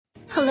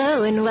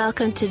Hello and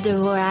welcome to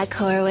Dvorak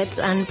Horowitz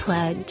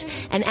Unplugged,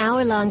 an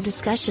hour-long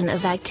discussion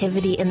of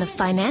activity in the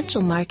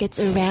financial markets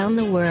around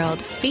the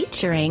world,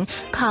 featuring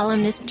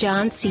columnist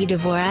John C.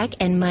 Dvorak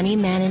and money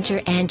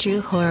manager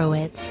Andrew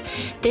Horowitz.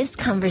 This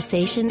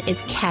conversation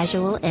is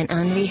casual and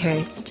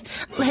unrehearsed.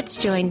 Let's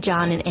join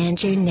John and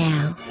Andrew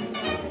now.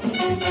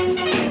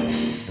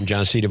 I'm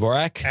John C.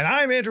 Dvorak. And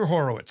I'm Andrew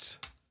Horowitz.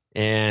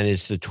 And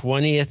it's the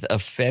 20th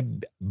of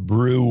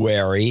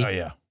February. Oh,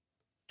 yeah.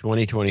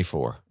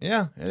 2024.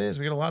 Yeah, it is.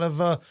 We got a lot of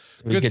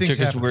good things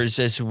happening.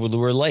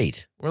 We're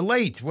late. We're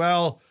late.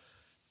 Well,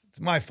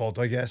 it's my fault,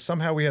 I guess.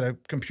 Somehow we had a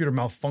computer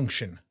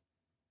malfunction.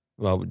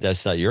 Well,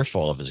 that's not your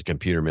fault if it's a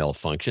computer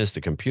malfunction. It's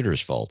the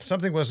computer's fault.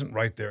 Something wasn't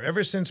right there.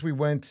 Ever since we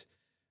went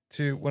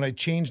to, when I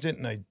changed it,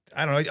 and I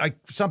don't know,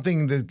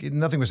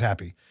 nothing was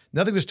happy.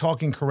 Nothing was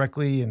talking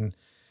correctly, and,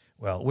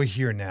 well, we're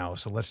here now,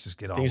 so let's just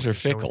get on with it. Things are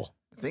fickle.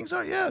 Things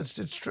are, yeah,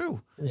 it's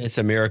true. It's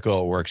a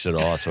miracle it works at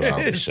all, that's what I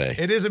always say.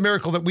 It is a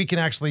miracle that we can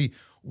actually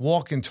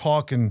walk and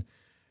talk and...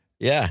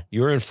 Yeah,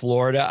 you're in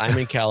Florida, I'm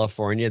in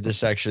California.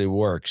 This actually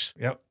works.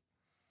 Yep.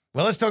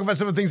 Well, let's talk about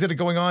some of the things that are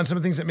going on, some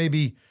of the things that may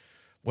be,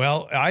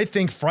 well, I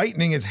think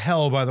frightening as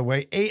hell, by the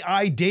way.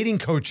 AI dating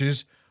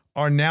coaches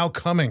are now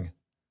coming.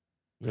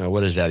 What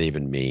does that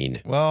even mean?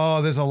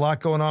 Well, there's a lot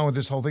going on with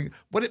this whole thing.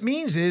 What it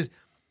means is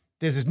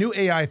there's this new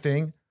AI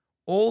thing.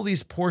 All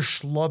these poor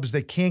schlubs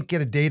that can't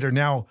get a date are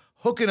now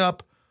hooking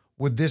up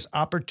with this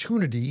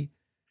opportunity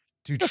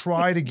to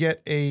try to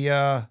get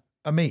a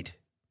mate.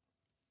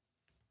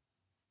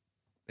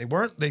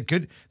 They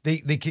can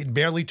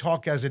barely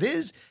talk as it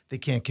is. They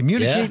can't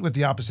communicate with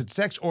the opposite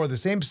sex or the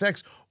same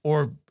sex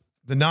or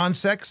the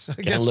non-sex. I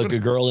guess. Can't look a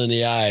girl in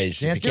the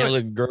eyes. If you can't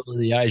look a girl in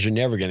the eyes, you're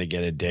never going to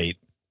get a date.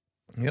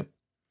 Yep.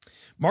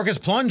 Markets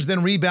plunged,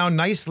 then rebound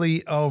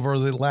nicely over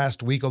the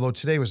last week, although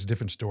today was a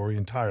different story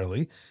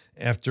entirely.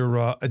 After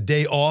a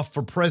day off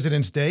for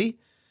President's Day,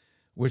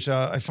 which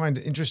I find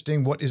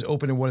interesting, what is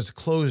open and what is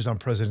closed on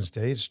President's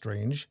Day. It's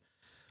strange.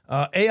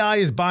 AI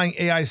is buying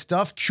AI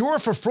stuff. Cure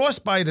for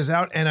frostbite is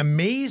out, and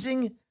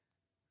amazing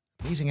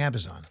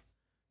Amazon.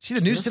 See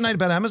the news tonight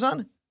about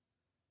Amazon?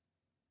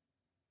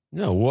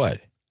 No, what?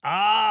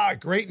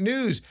 Great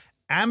news.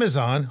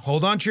 Amazon,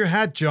 hold on to your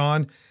hat,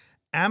 John.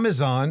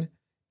 Amazon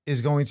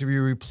is going to be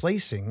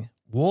replacing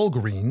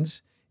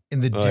Walgreens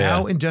in the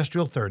Dow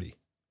Industrial 30.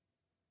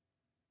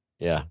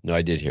 Yeah, no,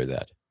 I did hear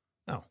that.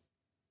 Oh,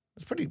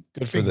 that's pretty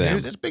good for them.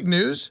 News. That's big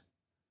news.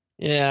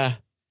 Yeah,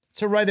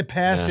 it's a rite of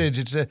passage.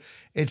 Yeah.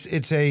 It's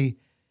They're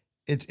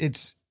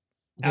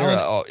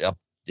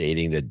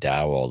updating the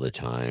Dow all the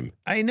time.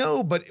 I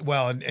know, but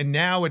and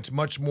now it's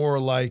much more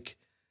like,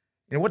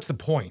 what's the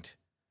point?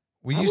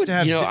 We used to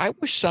have. I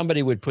wish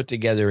somebody would put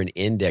together an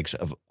index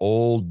of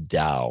old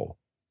Dow.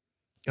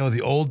 Oh,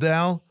 the old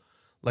Dow,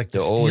 like the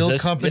steel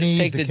companies,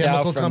 let's take the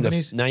chemical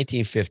companies, from the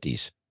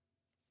 1950s.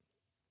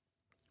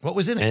 What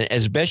was in it? And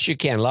as best you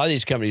can, a lot of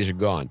these companies are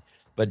gone,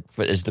 but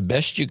as the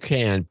best you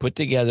can, put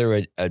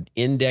together an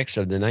index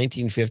of the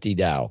 1950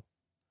 Dow.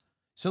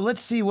 So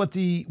let's see what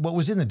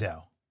was in the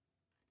Dow.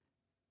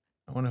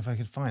 I wonder if I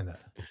could find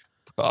that.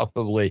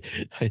 Probably,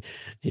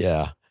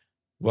 yeah.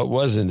 What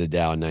was in the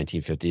Dow in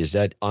 1950? Is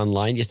that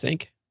online, you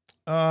think?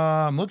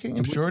 I'm looking.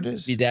 I'm sure it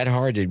is. It'd be that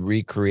hard to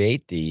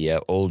recreate the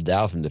old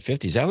Dow from the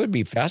 50s. That would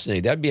be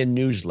fascinating. That'd be a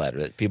newsletter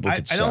that people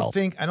could sell.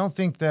 I don't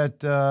think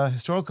that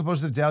historical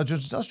composed of the Dow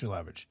Jones Industrial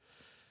Average.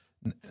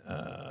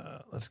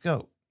 Let's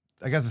go.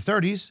 I got the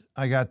 30s.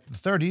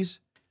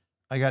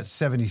 I got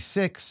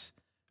 76,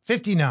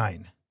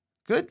 59.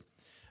 Good.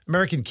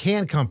 American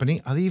Can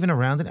Company. Are they even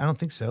around it? I don't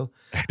think so.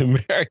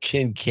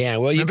 American Can.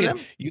 Well, you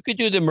could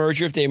do the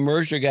merger. If they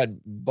merged or got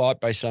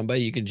bought by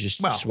somebody, you could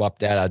just swap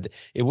that out.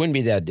 It wouldn't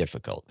be that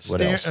difficult.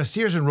 What else?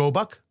 Sears and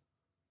Roebuck.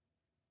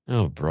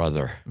 Oh,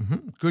 brother.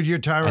 Mm-hmm. Goodyear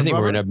Tire and I think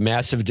Rubber. We're in a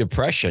massive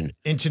depression.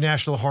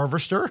 International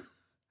Harvester.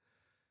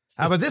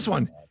 How about this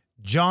one?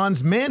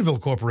 Johns Manville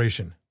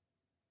Corporation.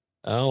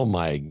 Oh,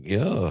 my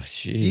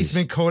gosh.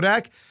 Eastman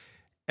Kodak.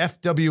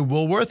 F.W.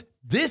 Woolworth.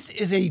 This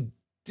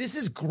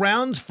is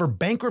grounds for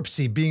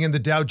bankruptcy being in the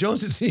Dow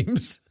Jones, it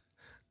seems.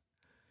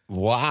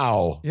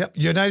 Wow. Yep.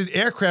 United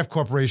Aircraft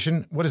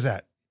Corporation. What is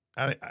that?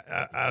 I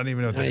don't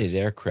even know what that is.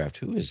 United Aircraft.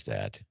 Who is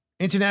that?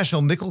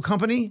 International Nickel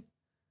Company.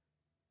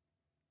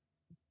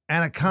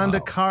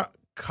 Anaconda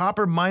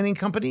Copper Mining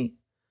Company.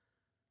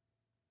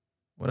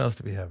 What else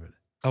do we have?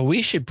 Oh,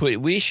 we should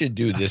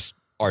do this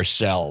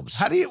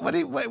ourselves.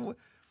 What?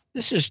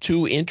 This is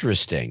too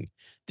interesting.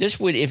 This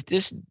would, if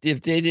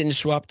they didn't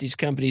swap these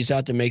companies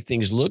out to make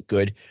things look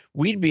good,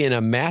 we'd be in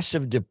a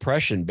massive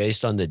depression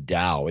based on the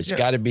Dow. It's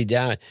got to be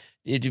down.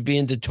 It'd be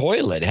in the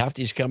toilet. Half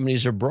these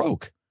companies are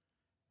broke.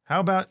 How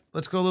about,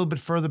 let's go a little bit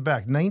further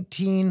back.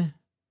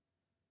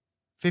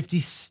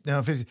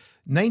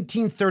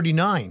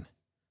 1939.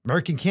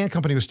 American Can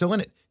Company was still in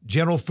it.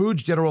 General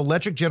Foods, General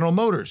Electric, General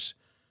Motors.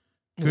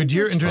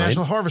 Goodyear,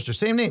 International Harvester.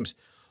 Same names.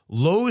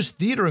 Lowe's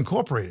Theater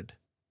Incorporated.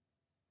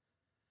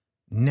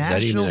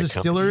 National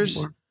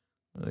Distillers.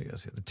 I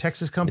guess the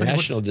Texas company.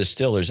 National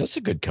Distillers. That's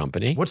a good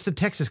company. What's the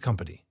Texas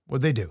company?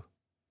 What'd they do?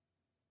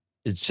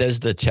 It says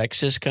the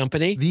Texas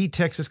company. The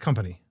Texas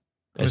company.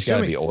 It's got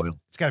to be oil.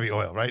 It's got to be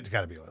oil, right? It's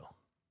got to be oil.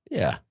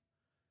 Yeah.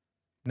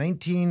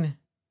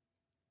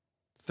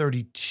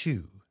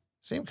 1932.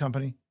 Same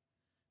company.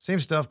 Same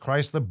stuff.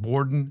 Chrysler,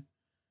 Borden,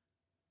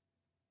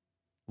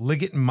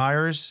 Liggett and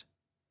Myers,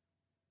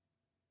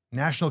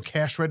 National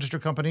Cash Register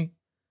Company.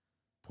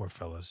 Poor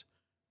fellas.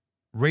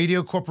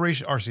 Radio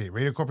Corporation, RCA,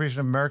 Radio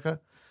Corporation of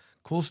America.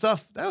 Cool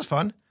stuff. That was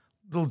fun.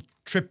 Little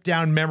trip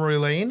down memory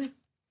lane.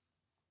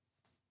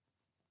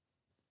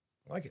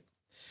 I like it.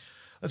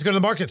 Let's go to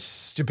the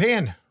markets.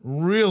 Japan,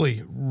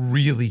 really,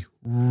 really,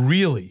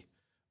 really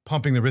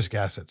pumping the risk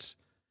assets.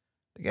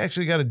 They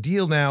actually got a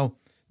deal now.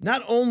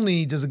 Not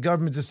only does the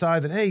government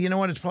decide that, hey, you know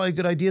what, it's probably a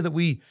good idea that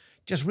we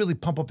just really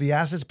pump up the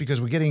assets because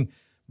we're getting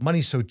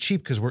money so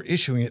cheap because we're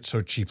issuing it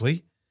so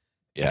cheaply.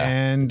 Yeah.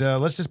 And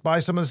let's just buy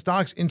some of the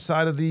stocks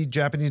inside of the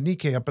Japanese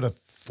Nikkei up at a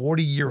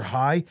 40-year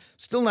high.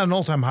 Still not an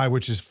all-time high,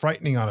 which is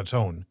frightening on its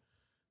own.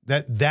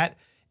 That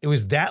it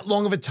was that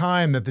long of a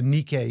time that the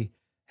Nikkei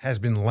has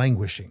been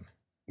languishing.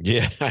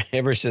 Yeah,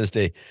 ever since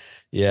when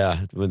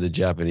the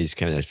Japanese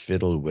kind of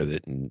fiddled with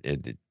it and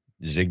it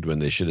zigged when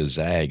they should have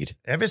zagged.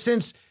 Ever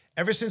since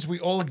we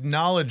all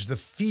acknowledged the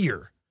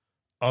fear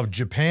of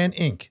Japan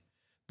Inc.,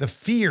 the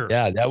fear.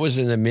 Yeah, that was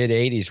in the mid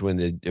 '80s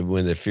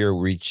when the fear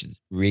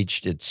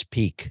reached its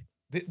peak.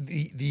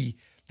 The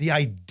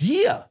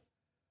idea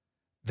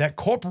that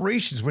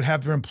corporations would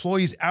have their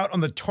employees out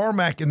on the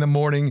tarmac in the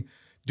morning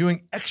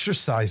doing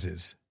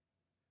exercises.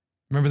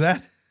 Remember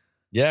that?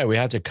 Yeah, we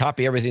have to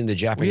copy everything the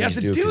Japanese do. We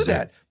have to do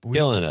that.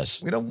 Killing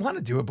us. We don't want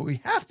to do it, but we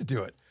have to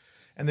do it.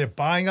 And they're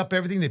buying up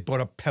everything. They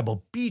bought up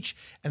Pebble Beach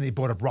and they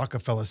bought up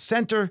Rockefeller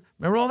Center.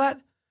 Remember all that?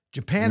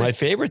 My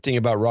favorite thing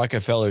about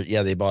Rockefeller,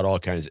 they bought all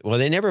kinds. Well,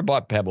 they never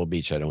bought Pebble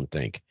Beach, I don't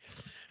think,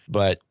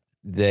 but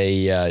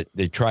they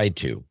tried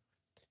to.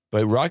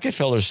 But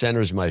Rockefeller Center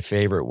is my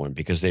favorite one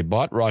because they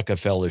bought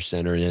Rockefeller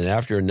Center, and then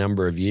after a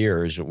number of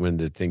years, when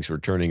the things were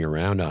turning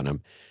around on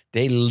them,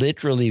 they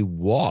literally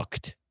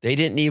walked. They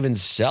didn't even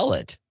sell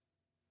it.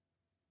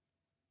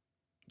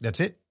 That's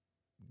it.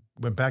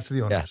 Went back to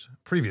the owners,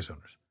 previous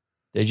owners.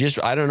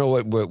 I don't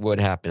know what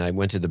happened. I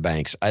went to the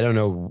banks. I don't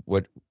know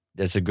what.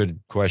 That's a good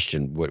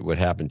question. What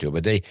happened to it?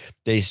 But they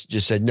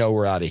just said, no,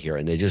 we're out of here.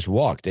 And they just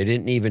walked. They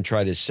didn't even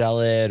try to sell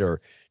it or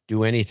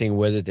do anything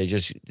with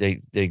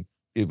it.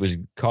 It was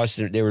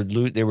costing,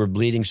 they were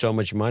bleeding so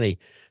much money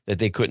that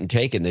they couldn't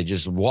take it. And they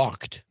just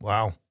walked.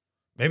 Wow.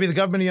 Maybe the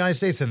government of the United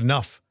States said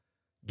enough.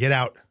 Get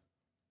out.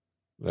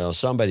 Well,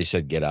 somebody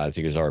said get out. I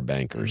think it was our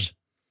bankers.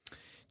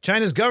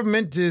 China's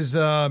government is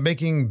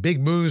making big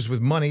moves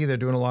with money. They're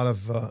doing a lot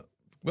of,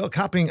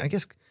 copying, I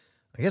guess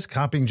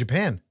copying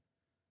Japan.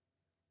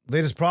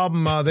 Latest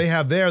problem they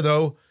have there,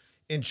 though,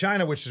 in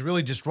China, which is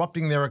really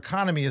disrupting their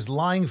economy, is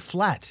lying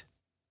flat.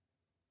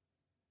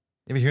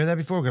 You ever hear that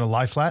before? We're going to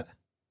lie flat?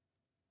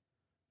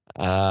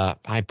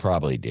 I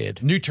probably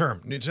did. New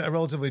term. It's a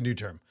relatively new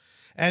term.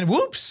 And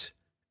whoops,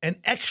 an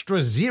extra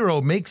zero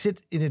makes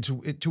it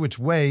to its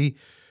way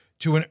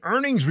to an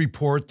earnings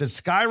report that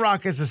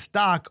skyrockets a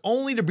stock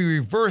only to be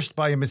reversed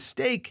by a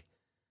mistake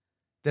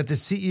that the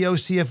CEO,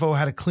 CFO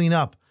had to clean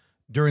up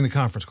during the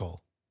conference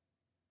call.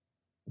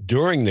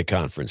 During the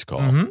conference call.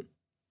 Mm-hmm.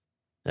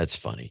 That's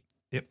funny.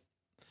 Yep.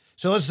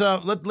 So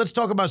let's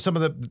talk about some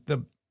of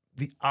the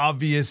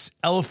obvious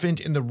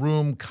elephant in the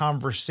room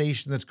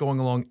conversation that's going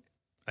along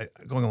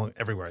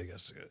everywhere. I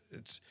guess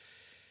it's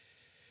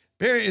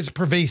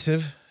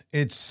pervasive.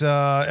 It's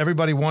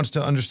everybody wants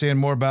to understand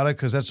more about it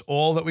because that's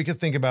all that we can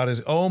think about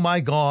is, oh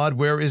my God,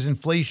 where is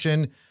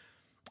inflation?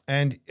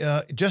 And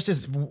just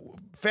as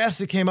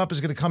fast as it came up, is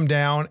going to come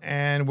down,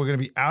 and we're going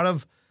to be out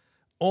of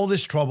all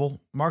this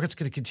trouble. Market's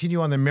going to continue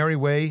on their merry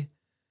way.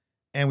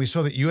 And we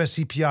saw that US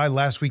CPI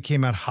last week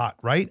came out hot,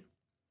 right?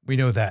 We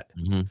know that.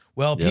 Mm-hmm.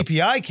 Well, yep.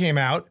 PPI came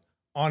out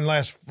on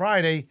last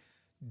Friday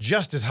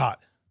just as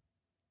hot.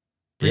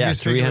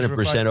 Previous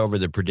 300% over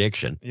the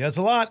prediction. Yeah, that's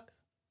a lot.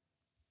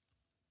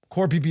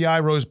 Core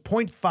PPI rose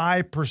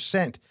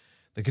 0.5%.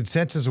 The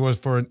consensus was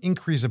for an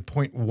increase of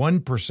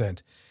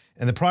 0.1%.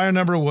 And the prior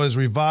number was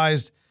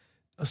revised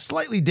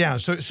slightly down.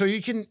 So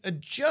you can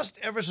adjust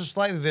ever so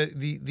slightly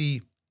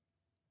the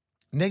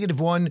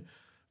 -1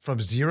 from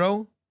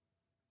 0.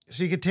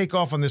 So you could take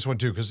off on this one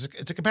too, because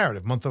it's a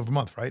comparative month over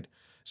month, right?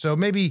 So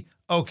maybe,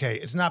 okay,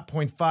 it's not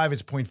 0.5,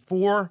 it's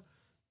 0.4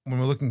 when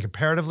we're looking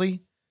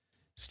comparatively.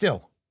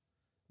 Still,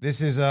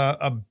 this is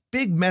a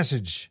big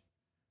message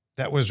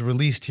that was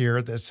released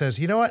here that says,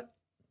 you know what?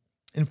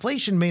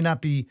 Inflation may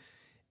not be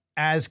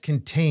as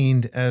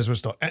contained as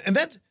was thought. And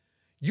that,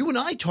 you and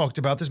I talked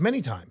about this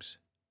many times.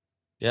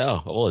 Yeah,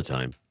 all the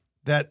time.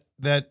 That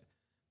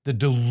the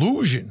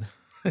delusion,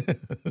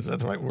 is that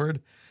the right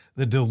word?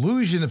 The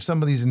delusion of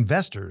some of these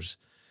investors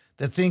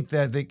that think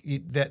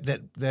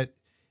that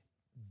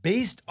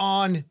based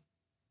on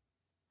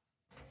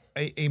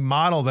a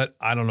model that,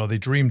 I don't know, they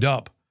dreamed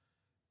up,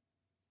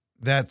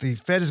 that the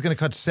Fed is going to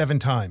cut 7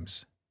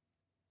 times,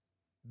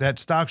 that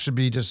stocks should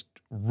be just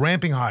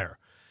ramping higher.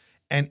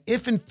 And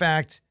if, in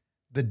fact,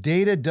 the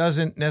data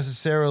doesn't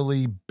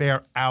necessarily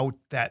bear out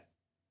that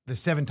the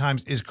 7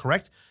 times is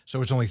correct,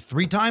 so it's only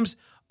 3 times.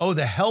 Oh,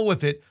 the hell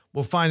with it.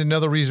 We'll find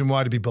another reason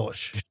why to be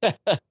bullish.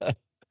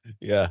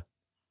 Yeah.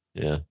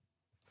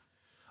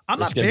 I'm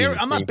not bear.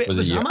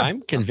 Listen,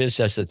 I'm convinced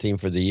that's the theme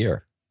for the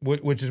year.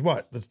 Which is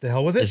what? That's the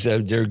hell with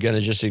it. They're going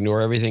to just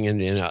ignore everything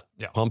and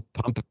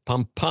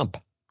pump.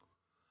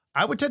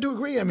 I would tend to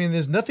agree. I mean,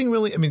 there's nothing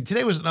really. I mean,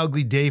 today was an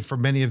ugly day for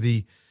many of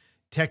the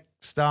tech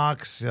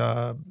stocks,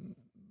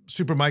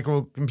 super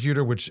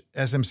microcomputer, which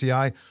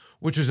SMCI,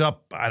 which was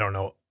up, I don't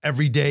know,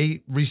 every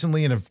day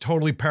recently in a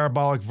totally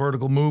parabolic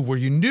vertical move where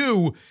you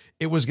knew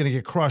it was going to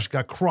get crushed,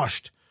 got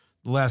crushed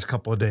the last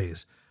couple of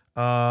days.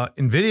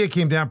 NVIDIA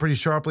came down pretty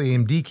sharply.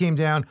 AMD came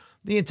down.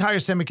 The entire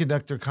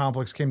semiconductor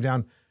complex came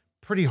down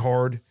pretty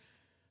hard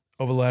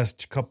over the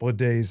last couple of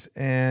days.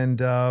 And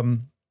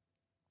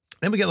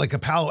then we get like a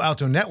Palo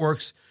Alto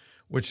Networks,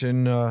 which we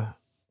own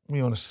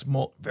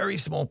a very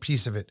small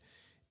piece of it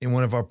in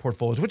one of our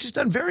portfolios, which has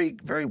done very,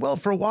 very well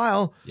for a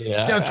while. Yeah,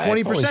 it's down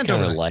 20%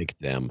 over. I like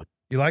them.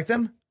 You like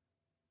them?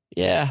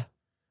 Yeah.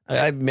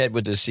 I met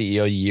with the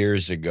CEO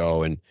years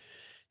ago and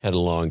had a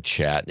long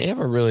chat. They have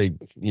a really,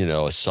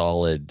 a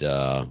solid,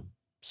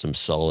 some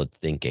solid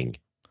thinking.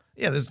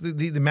 Yeah,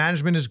 the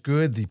management is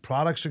good. The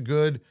products are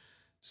good.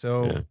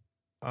 So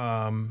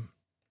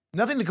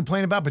nothing to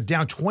complain about, but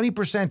down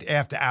 20%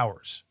 after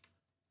hours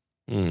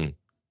on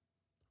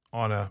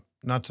a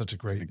not such a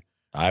great.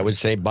 I would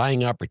say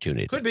buying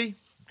opportunity. Could be.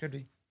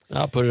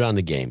 I'll put it on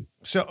the game.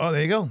 So,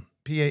 there you go.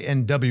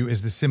 PANW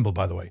is the symbol,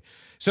 by the way.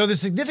 So the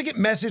significant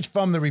message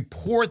from the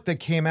report that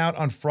came out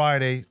on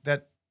Friday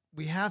that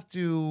we have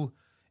to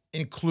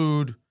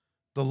include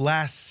the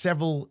last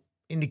several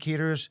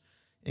indicators,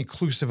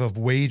 inclusive of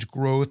wage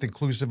growth,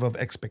 inclusive of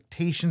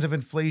expectations of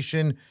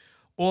inflation,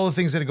 all the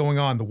things that are going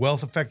on, the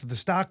wealth effect of the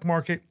stock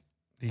market,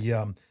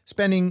 the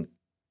spending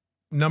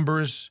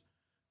numbers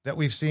that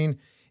we've seen,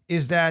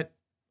 is that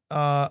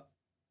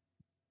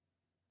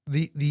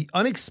the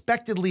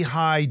unexpectedly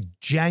high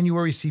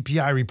January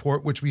CPI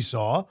report, which we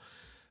saw,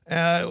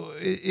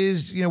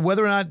 is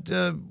whether or not,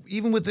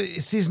 even with the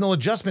seasonal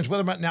adjustments,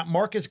 whether or not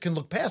markets can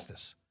look past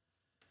this.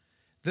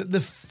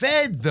 The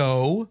Fed,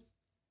 though,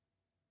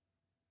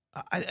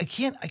 I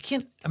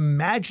can't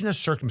imagine a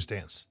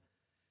circumstance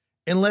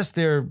unless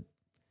they're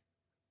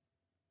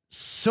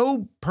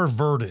so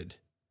perverted,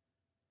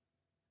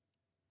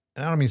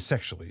 and I don't mean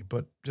sexually,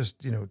 but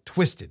just,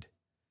 twisted,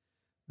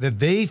 that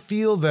they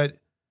feel that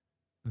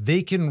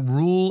they can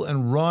rule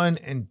and run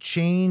and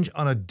change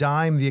on a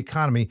dime the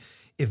economy.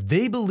 If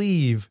they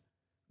believe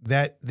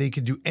that they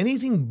could do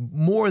anything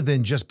more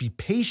than just be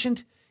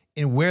patient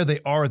in where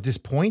they are at this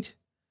point,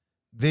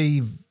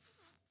 they've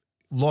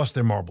lost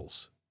their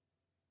marbles.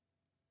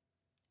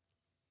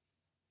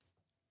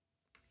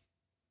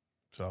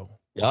 So,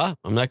 yeah,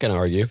 I'm not going to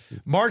argue.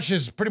 March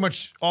is pretty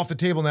much off the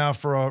table now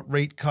for a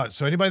rate cut.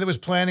 So anybody that was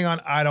planning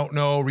on, I don't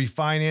know,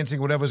 refinancing,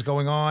 whatever's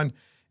going on,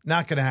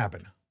 not going to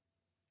happen.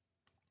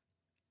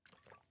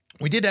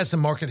 We did have some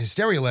market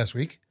hysteria last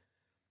week.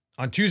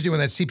 On Tuesday, when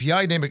that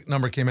CPI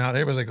number came out,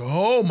 everybody's like,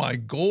 oh my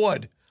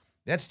God,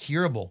 that's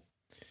terrible.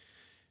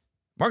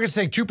 Market's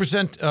saying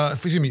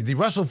 2%, the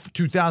Russell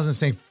 2000 is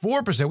saying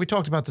 4%. We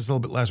talked about this a little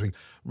bit last week.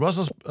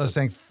 Russell's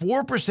saying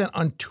 4%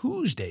 on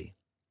Tuesday.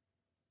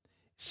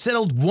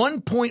 Settled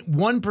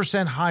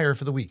 1.1% higher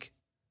for the week.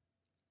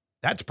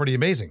 That's pretty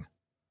amazing.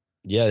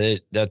 Yeah,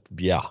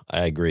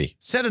 I agree.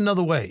 Said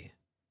another way,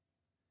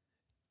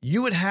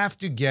 you would have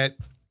to get,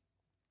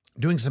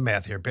 doing some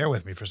math here, bear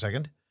with me for a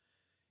second.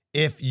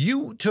 If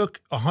you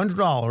took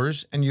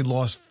 $100 and you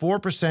lost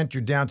 4%,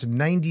 you're down to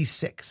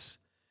 $96,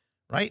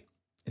 right?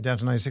 You're down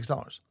to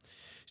 $96.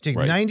 You take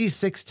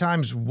 96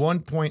 times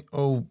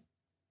 1.0.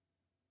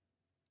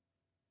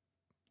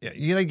 Yeah,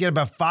 you're going to get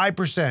about 5%.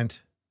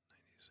 96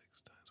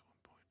 times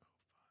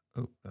 1.05.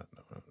 Oh, no.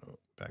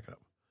 Back it up.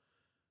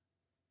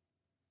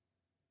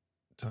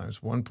 Times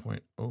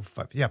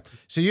 1.05. Yeah.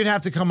 So you'd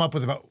have to come up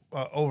with about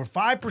over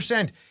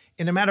 5%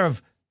 in a matter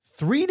of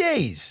 3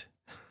 days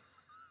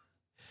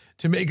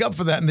to make up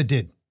for that, and they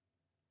did.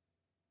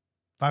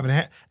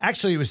 5.5.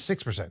 Actually, it was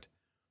 6%.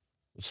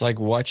 It's like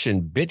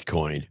watching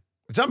Bitcoin.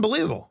 It's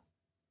unbelievable.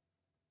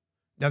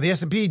 Now, the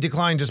S&P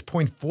declined just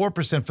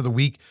 0.4% for the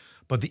week,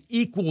 but the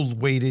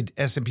equal-weighted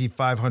S&P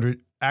 500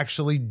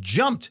 actually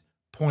jumped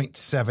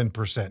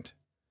 0.7%.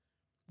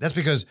 That's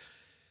because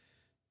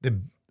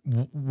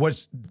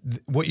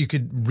what you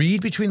could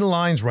read between the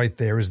lines right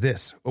there is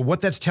this, or what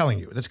that's telling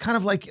you. It's kind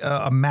of like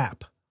a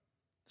map.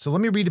 So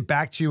let me read it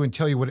back to you and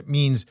tell you what it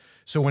means,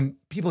 so when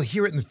people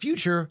hear it in the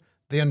future,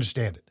 they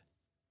understand it.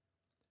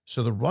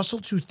 So the Russell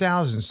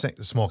 2000,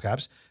 the small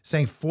caps,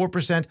 saying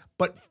 4%,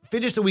 but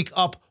finished the week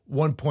up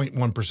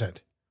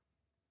 1.1%.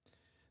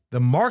 The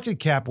market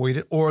cap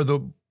weighted, or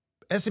the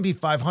S&P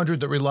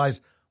 500 that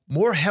relies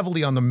more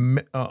heavily on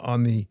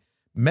the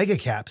mega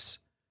caps,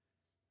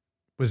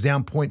 was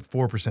down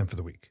 0.4% for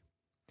the week.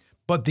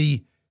 But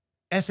the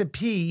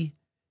S&P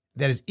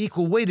that is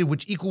equal weighted,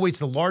 which equates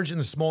the large and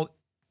the small,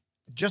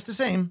 just the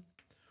same,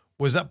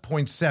 was up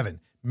 0.7,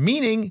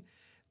 meaning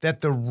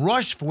that the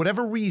rush, for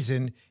whatever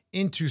reason,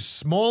 into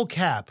small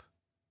cap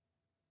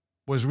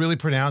was really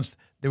pronounced.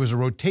 There was a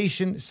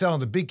rotation, selling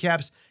the big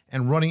caps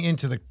and running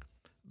into the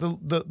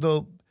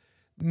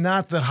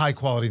not the high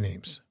quality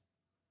names.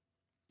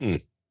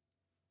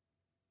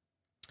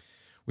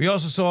 We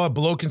also saw a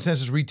below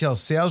consensus retail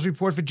sales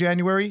report for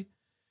January,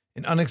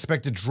 an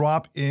unexpected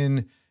drop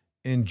in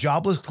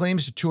jobless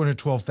claims to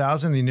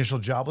 212,000, the initial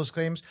jobless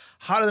claims,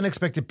 hotter than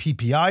expected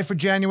PPI for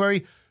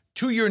January.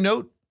 2-year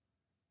note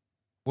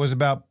was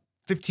about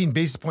 15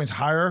 basis points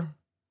higher,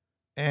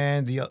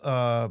 and the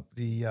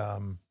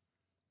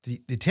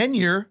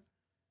 10-year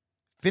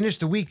finished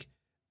the week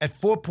at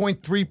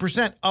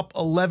 4.3%, up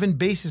 11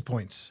 basis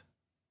points.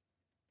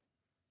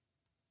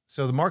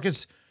 So the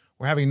markets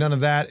were having none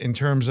of that in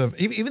terms of,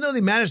 even though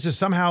they managed to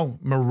somehow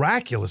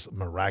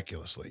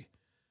miraculously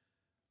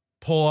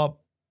pull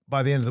up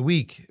by the end of the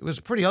week, it was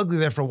pretty ugly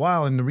there for a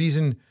while. And the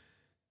reason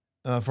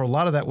for a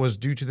lot of that was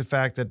due to the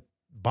fact that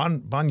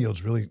bond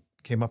yields really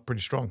came up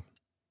pretty strong.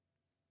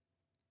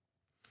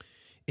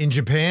 In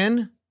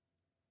Japan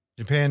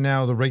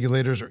now, the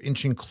regulators are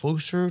inching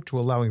closer to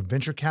allowing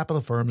venture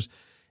capital firms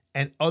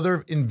and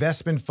other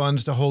investment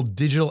funds to hold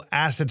digital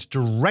assets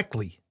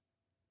directly.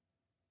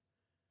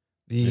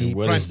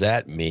 What does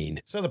that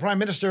mean? So the prime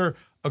minister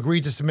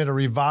agreed to submit a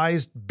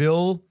revised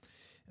bill.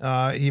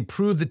 He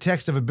approved the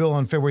text of a bill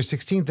on February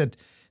 16th that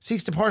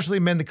seeks to partially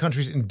amend the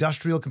country's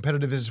Industrial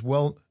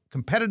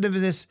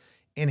Competitiveness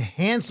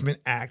Enhancement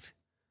Act,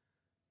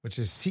 which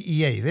is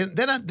CEA.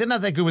 They're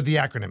not that good with the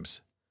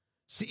acronyms.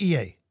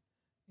 CEA.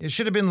 It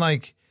should have been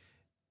like,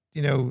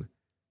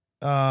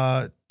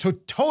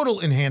 Total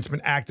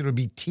Enhancement Act. It would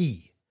be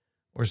T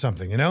or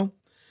something,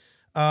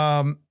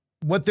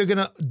 What they're going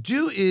to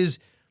do is,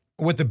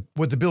 what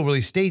the bill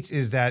really states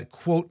is that,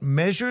 quote,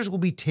 measures will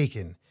be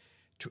taken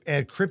to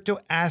add crypto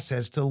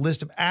assets to the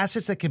list of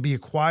assets that can be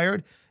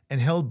acquired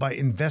and held by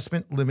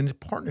investment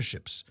limited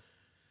partnerships.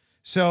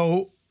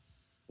 So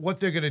what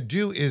they're going to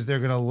do is they're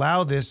going to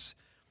allow this,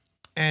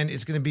 and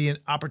it's going to be an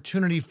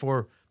opportunity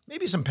for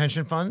maybe some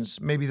pension funds,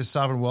 maybe the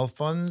sovereign wealth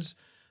funds,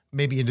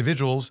 maybe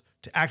individuals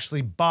to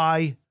actually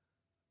buy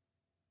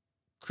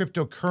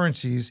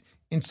cryptocurrencies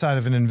inside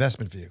of an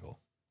investment vehicle.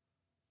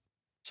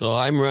 So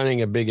I'm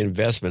running a big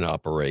investment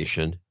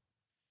operation,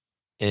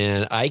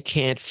 and I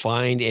can't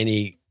find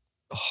any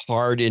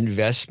hard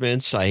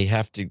investments. I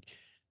have to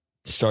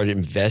start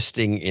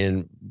investing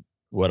in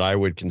what I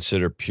would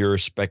consider pure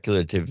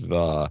speculative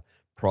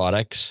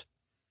products.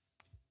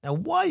 Now,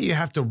 why do you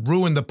have to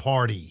ruin the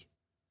party?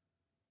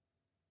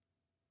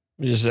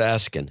 I'm just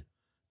asking.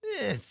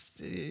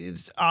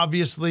 It's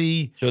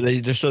obviously... So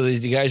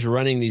the guys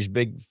running these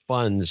big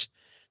funds,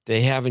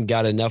 they haven't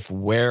got enough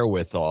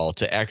wherewithal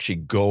to actually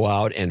go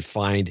out and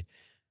find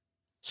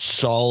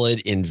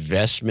solid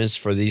investments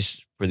for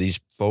these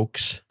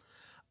folks.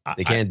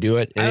 They can't do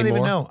it anymore. I don't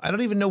even know. I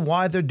don't even know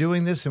why they're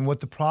doing this and what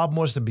the problem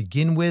was to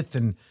begin with.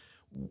 And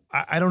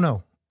I don't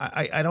know.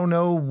 I don't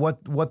know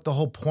what the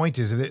whole point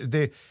is.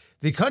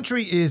 The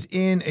country is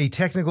in a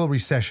technical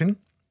recession.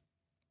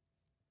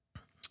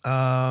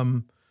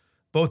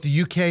 Both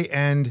the UK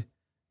and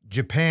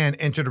Japan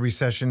entered a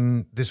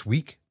recession this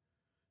week.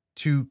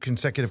 2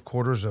 consecutive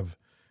quarters of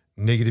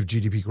negative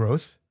GDP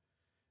growth.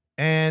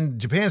 And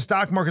Japan's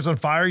stock market's on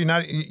fire.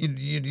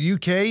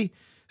 UK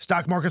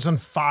stock market's on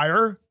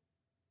fire.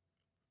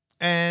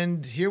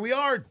 And here we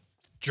are,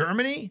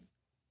 Germany,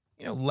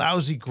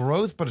 lousy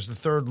growth, but it's the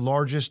third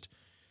largest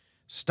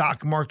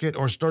stock market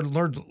or third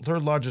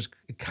largest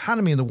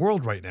economy in the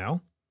world right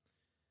now.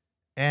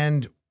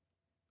 And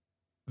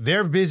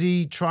they're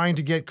busy trying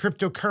to get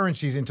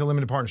cryptocurrencies into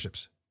limited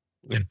partnerships.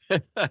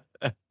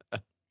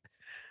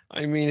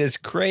 I mean, it's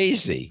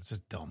crazy. It's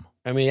just dumb.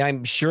 I mean,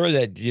 I'm sure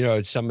that,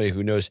 it's somebody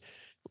who knows,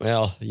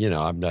 well,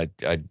 I'm not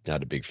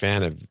a big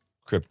fan of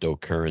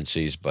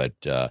cryptocurrencies, but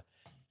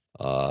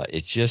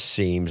it just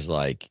seems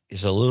like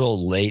it's a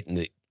little late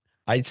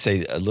I'd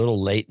say a little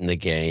late in the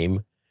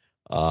game.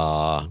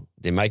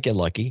 They might get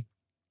lucky.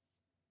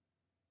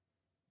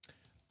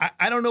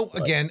 I don't know.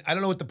 Again, I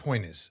don't know what the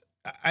point is.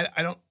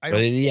 I don't.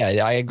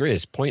 Yeah, I agree.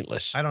 It's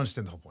pointless. I don't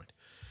understand the whole point.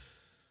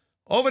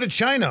 Over to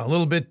China, a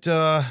little bit,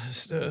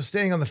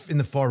 staying in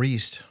the Far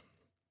East.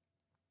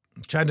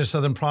 China's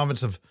southern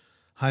province of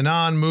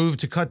Hainan moved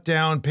to cut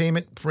down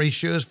payment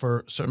ratios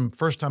for some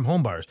first-time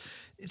homebuyers.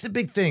 It's a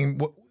big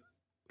thing.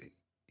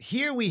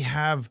 Here we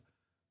have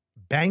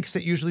banks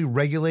that usually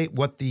regulate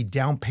what the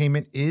down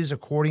payment is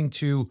according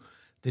to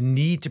the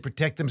need to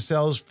protect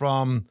themselves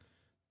from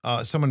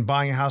someone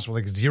buying a house with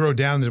like zero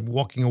down and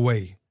walking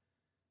away,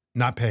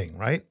 not paying,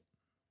 right?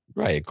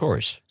 Right, of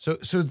course. So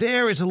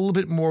there is a little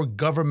bit more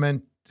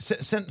government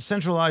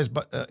centralized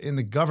in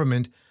the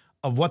government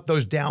of what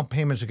those down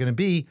payments are going to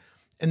be,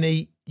 and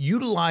they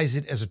utilize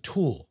it as a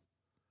tool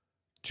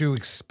to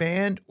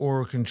expand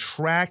or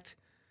contract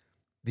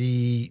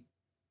the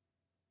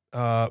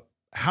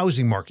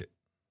housing market.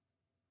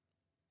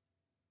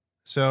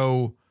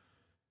 So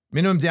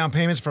minimum down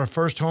payments for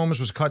first homes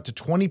was cut to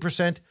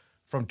 20%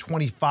 from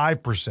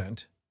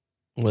 25%.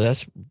 Well,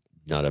 that's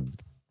not a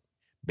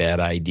bad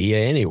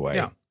idea anyway.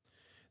 Yeah.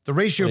 The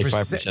ratio for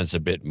 25% is a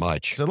bit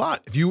much. It's a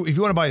lot. If you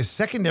want to buy a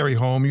secondary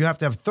home, you have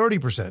to have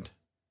 30%.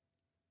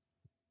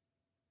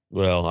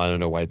 Well, I don't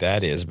know why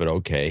that is, but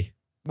okay.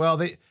 Well,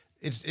 they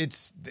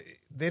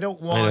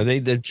don't want. I know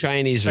the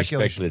Chinese are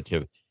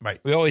speculative. Right.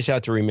 We always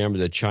have to remember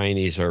the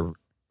Chinese are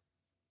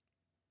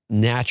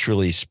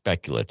naturally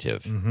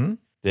speculative. Mm-hmm.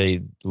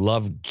 They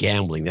love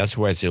gambling. That's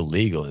why it's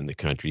illegal in the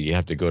country. You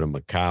have to go to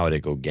Macau to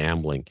go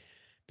gambling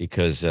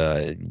because,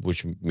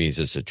 which means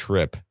it's a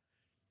trip.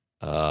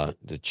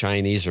 The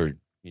Chinese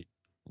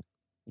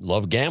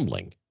love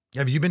gambling.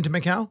 Have you been to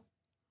Macau?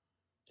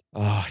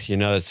 Oh,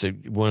 it's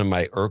one of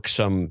my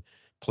irksome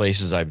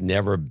places I've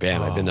never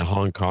been. I've been to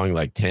Hong Kong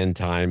like 10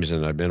 times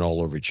and I've been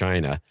all over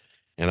China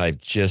and I've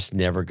just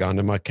never gone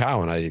to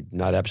Macau and I'm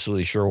not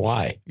absolutely sure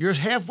why. You're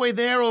halfway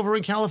there over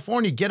in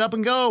California. Get up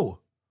and go.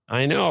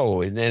 I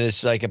know. And then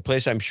it's like a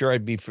place I'm sure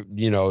I'd be,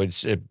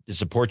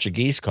 it's a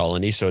Portuguese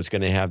colony. So it's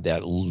going to have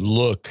that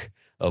look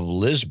of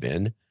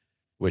Lisbon,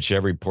 which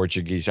every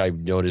Portuguese, I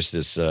noticed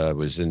this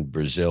was in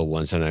Brazil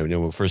once. And I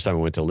know the first time I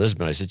went to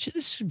Lisbon, I said, gee,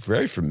 this is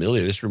very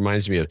familiar. This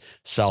reminds me of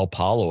Sao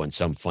Paulo in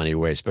some funny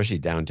way, especially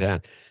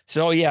downtown.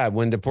 So yeah,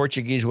 when the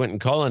Portuguese went and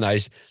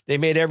colonized, they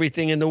made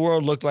everything in the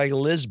world look like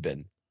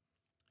Lisbon.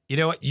 You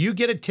know what? You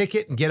get a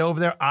ticket and get over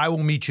there. I will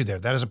meet you there.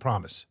 That is a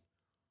promise.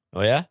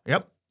 Oh, yeah?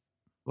 Yep.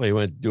 Well, you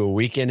want to do a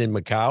weekend in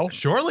Macau?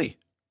 Surely.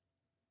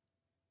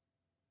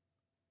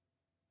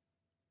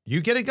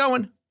 You get it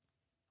going.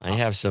 I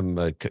have some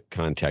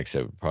contacts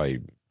that would probably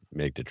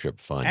make the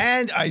trip fun.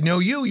 And I know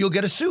you'll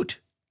get a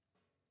suit.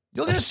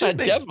 You'll get a suit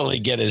made. Definitely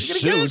get a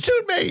suit. You're going to get a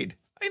suit made.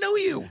 I know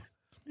you.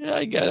 Yeah,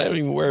 I don't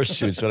even wear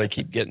suits, but I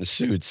keep getting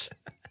suits.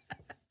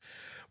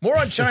 More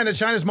on China.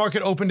 China's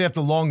market opened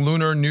after long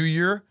Lunar New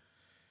Year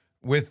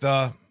with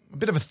a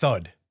bit of a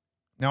thud.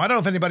 Now, I don't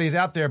know if anybody's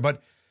out there,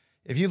 but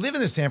if you live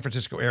in the San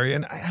Francisco area,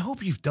 and I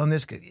hope you've done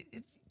this,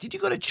 did you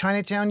go to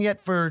Chinatown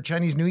yet for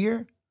Chinese New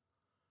Year?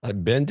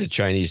 I've been to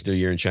Chinese New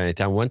Year in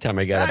Chinatown. One time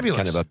I got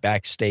kind of a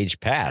backstage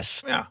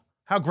pass. Yeah.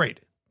 How great.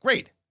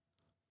 Great.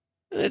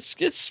 It's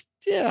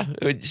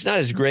not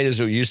as great as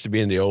it used to be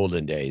in the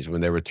olden days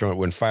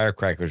when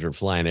firecrackers were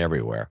flying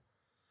everywhere.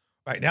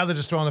 Right. Now they're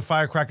just throwing the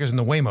firecrackers in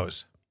the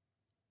Waymos.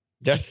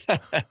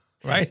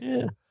 Right?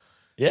 Yeah.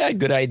 Yeah,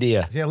 good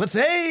idea. Yeah,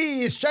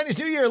 it's Chinese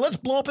New Year. Let's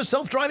blow up a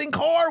self-driving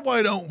car.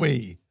 Why don't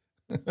we?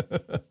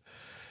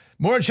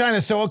 More in China.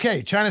 So,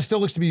 okay, China still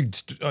looks to be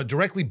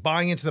directly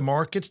buying into the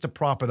markets to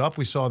prop it up.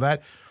 We saw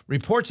that.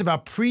 Reports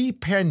about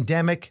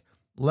pre-pandemic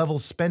level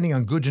spending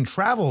on goods and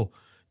travel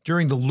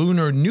during the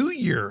Lunar New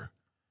Year,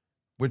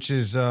 which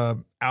is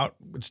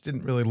which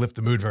didn't really lift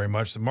the mood very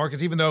much. The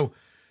markets, even though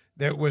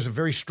there was a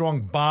very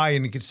strong buy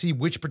and you could see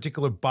which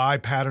particular buy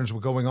patterns were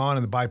going on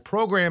in the buy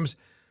programs,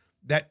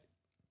 that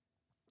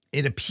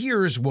it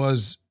appears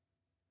was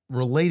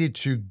related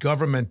to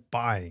government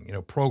buying,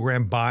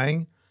 program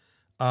buying.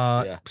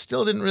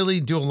 Still didn't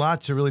really do a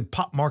lot to really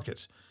pop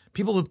markets.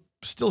 People are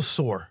still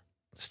sore,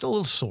 still a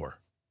little sore.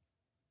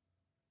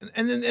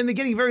 And they're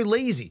getting very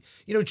lazy.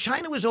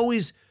 China was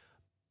always,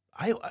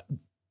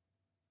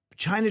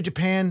 China,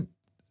 Japan,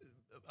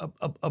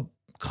 a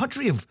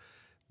country of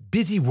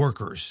busy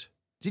workers.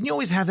 Didn't you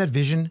always have that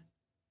vision?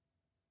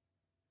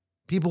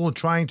 People were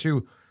trying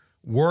to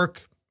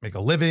work, make a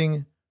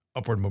living,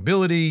 upward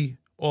mobility,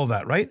 all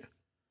that, right?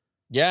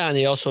 Yeah, and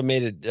they also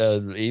made it,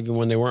 even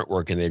when they weren't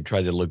working, they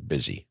tried to look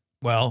busy.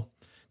 Well,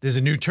 there's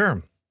a new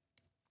term.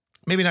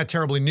 Maybe not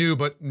terribly new,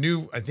 but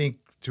new, I think,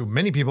 to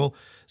many people.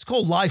 It's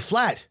called lie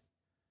flat.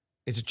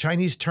 It's a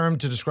Chinese term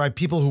to describe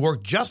people who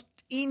work just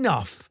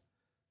enough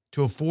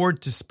to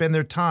afford to spend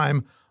their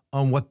time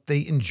on what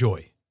they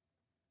enjoy.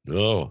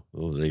 Oh,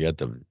 they got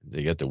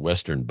the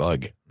Western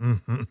bug.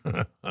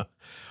 Mm-hmm.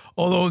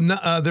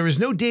 Although there is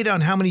no data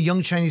on how many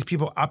young Chinese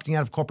people opting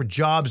out of corporate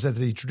jobs that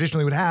they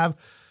traditionally would have.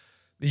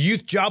 The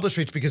youth jobless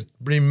rates, because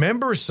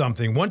remember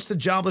something, once the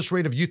jobless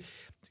rate of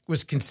youth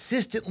was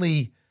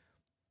consistently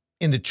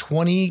in the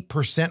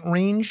 20%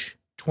 range,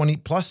 20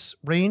 plus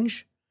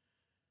range,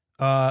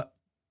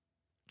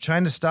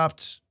 China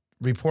stopped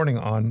reporting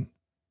on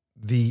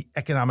the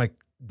economic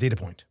data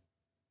point.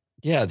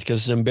 Yeah,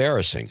 because it's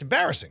embarrassing. It's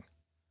embarrassing.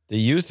 The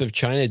youth of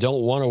China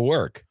don't want to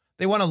work.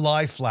 They want to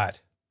lie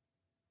flat.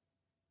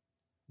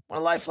 You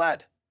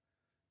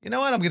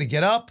know what? I'm going to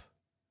get up.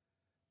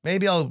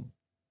 Maybe I'll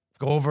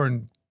go over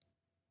and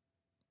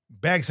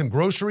bag some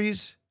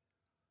groceries,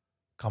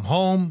 come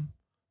home,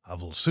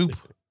 have a little soup.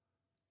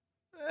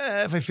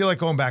 If I feel like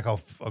going back, I'll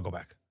go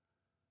back.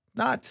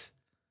 Not,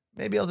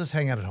 maybe I'll just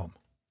hang out at home.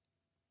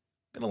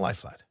 Gonna lie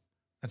flat.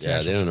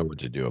 They don't know what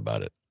to do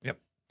about it. Yep.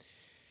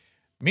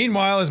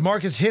 Meanwhile, as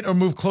markets hit or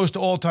move close to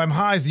all-time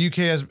highs, the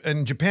UK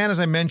and Japan, as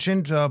I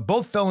mentioned,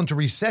 both fell into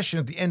recession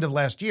at the end of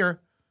last year.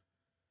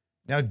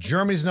 Now,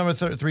 Germany's number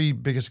 3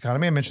 biggest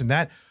economy. I mentioned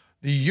that.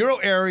 The euro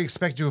area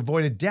expected to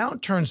avoid a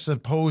downturn,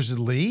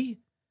 supposedly.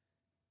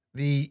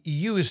 The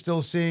EU is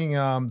still seeing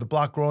the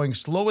bloc growing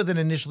slower than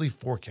initially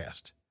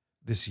forecast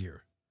this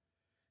year.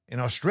 In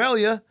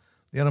Australia,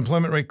 the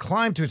unemployment rate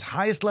climbed to its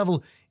highest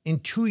level in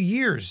 2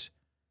 years.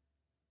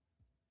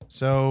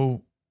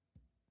 So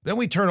Then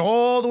we turn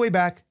all the way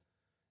back,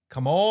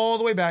 come all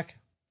the way back,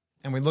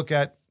 and we look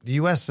at the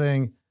U.S.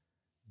 saying,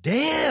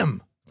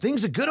 damn,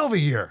 things are good over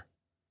here.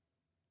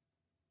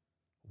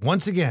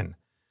 Once again,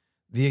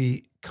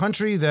 the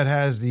country that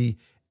has the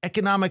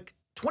economic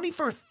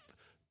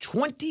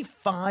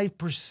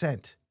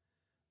 25%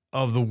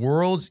 of the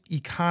world's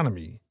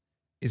economy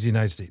is the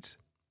United States.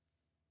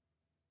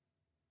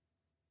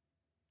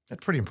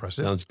 That's pretty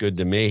impressive. Sounds good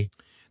to me.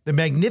 The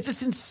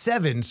Magnificent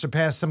Seven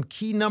surpassed some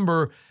key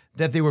number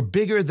that they were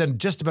bigger than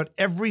just about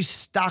every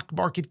stock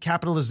market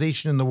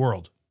capitalization in the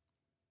world.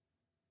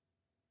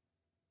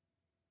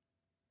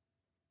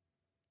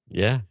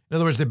 Yeah. In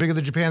other words, they're bigger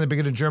than Japan, they're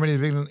bigger than Germany,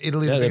 they're bigger than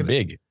Italy. Yeah, they're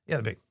big. Yeah,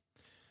 they're big.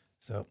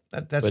 So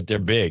that's. But they're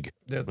big.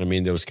 I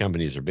mean, those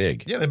companies are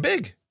big. Yeah, they're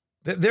big.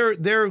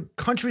 They're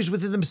countries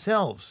within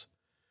themselves.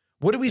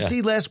 What did we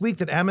see last week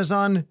that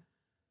Amazon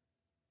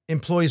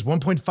employs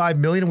 1.5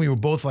 million? And we were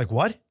both like,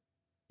 what?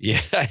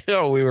 Yeah, I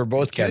know. We were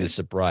both kind of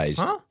surprised.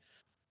 Huh?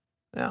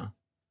 Yeah.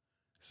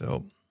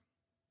 So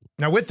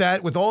now with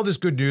that, with all this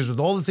good news, with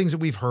all the things that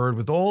we've heard,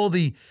 with all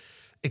the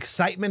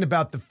excitement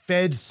about the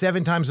Fed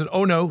 7 times,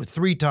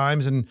 3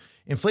 times, and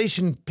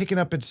inflation picking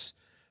up its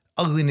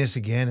ugliness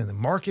again, and the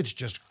market's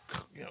just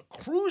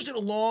cruising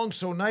along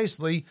so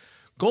nicely,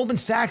 Goldman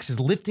Sachs is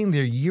lifting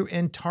their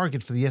year-end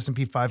target for the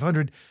S&P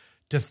 500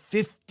 to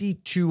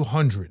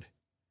 5,200,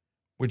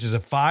 which is a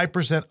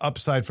 5%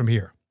 upside from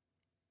here.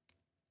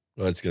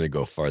 Well, it's going to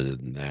go farther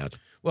than that.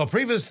 Well,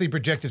 previously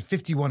projected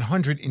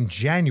 5,100 in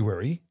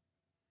January.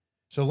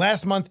 So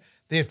last month,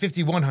 they had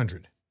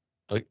 5,100.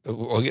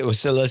 Okay,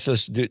 so let's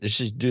just do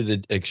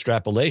the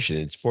extrapolation.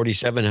 It's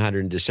 4,700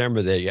 in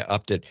December. They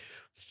upped it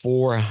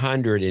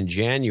 400 in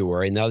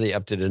January. Now they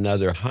upped it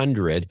another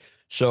 100.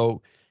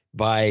 So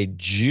by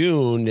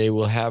June, they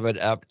will have it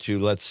up to,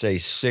 let's say,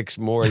 6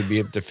 more. It'd be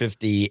up to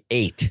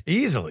 58.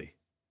 Easily.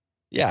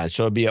 Yeah,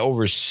 so it'd be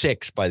over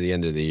 6 by the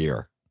end of the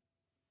year.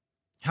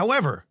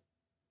 However,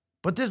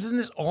 but doesn't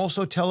this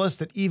also tell us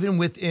that even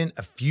within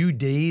a few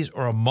days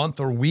or a month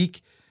or week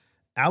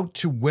out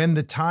to when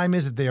the time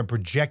is that they are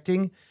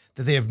projecting,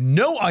 that they have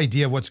no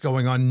idea what's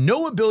going on,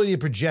 no ability to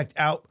project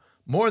out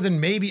more than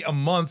maybe a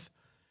month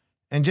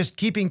and just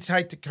keeping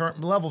tight to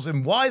current levels?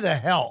 And why the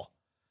hell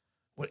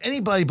would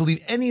anybody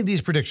believe any of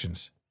these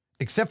predictions,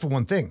 except for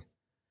one thing?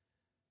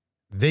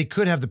 They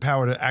could have the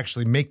power to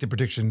actually make the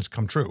predictions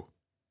come true.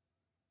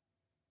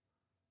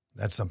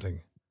 That's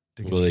something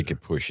to consider. Well, they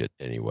could push it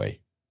anyway.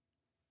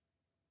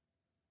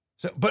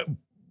 So, but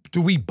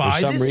do we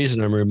buy this? For some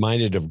reason, I'm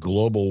reminded of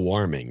global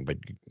warming, but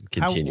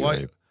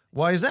continue.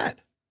 Why is that?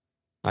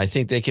 I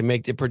think they can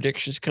make the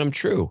predictions come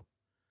true.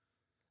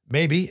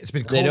 Maybe. It's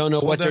been cold. They don't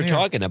know what they're here.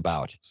 talking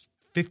about.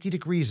 50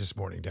 degrees this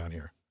morning down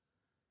here.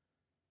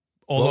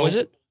 What was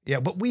it? Yeah,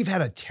 but we've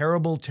had a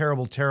terrible,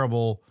 terrible,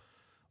 terrible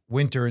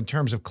winter in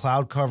terms of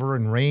cloud cover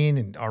and rain,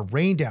 and our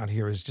rain down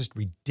here is just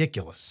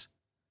ridiculous.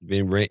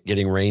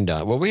 Getting rained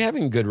on. Well, we're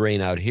having good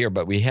rain out here,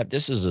 but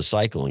this is a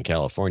cycle in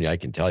California. I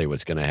can tell you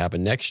what's going to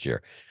happen next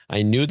year.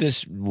 I knew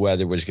this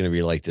weather was going to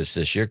be like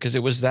this year because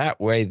it was that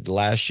way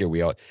last year.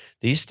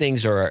 These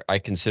things are, I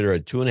consider, a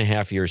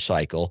 2.5-year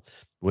cycle.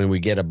 When we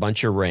get a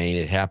bunch of rain,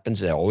 it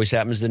always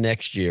happens the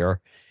next year.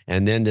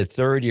 And then the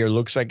third year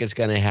looks like it's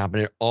going to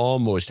happen. It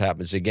almost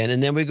happens again.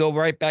 And then we go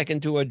right back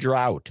into a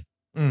drought.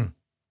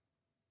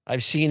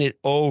 I've seen it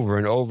over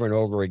and over and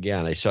over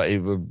again.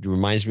 It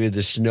reminds me of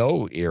the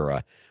snow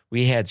era.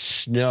 We had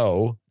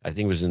snow, I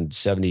think it was in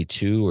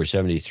 72 or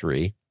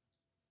 73.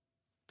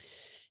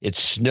 It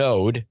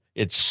snowed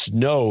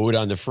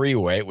on the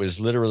freeway. It was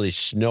literally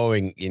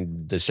snowing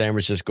in the San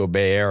Francisco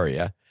Bay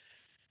Area.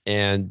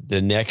 And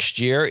the next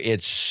year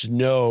it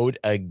snowed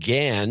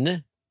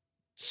again.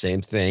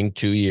 Same thing,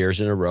 2 years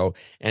in a row.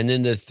 And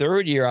then the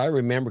third year, I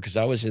remember because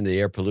I was in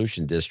the air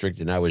pollution district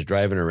and I was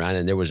driving around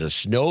and there was a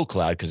snow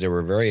cloud because there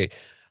were very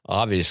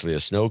obviously a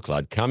snow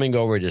cloud coming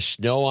over to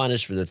snow on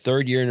us for the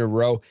third year in a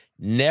row.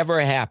 Never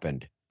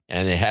happened.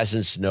 And it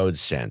hasn't snowed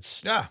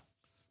since. Yeah.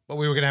 But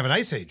we were going to have an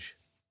ice age.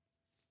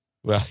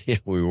 Well, yeah,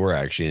 we were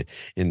actually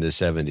in the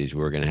 70s. We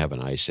were going to have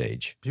an ice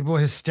age. People were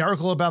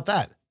hysterical about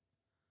that.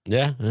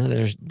 Yeah.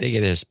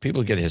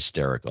 People get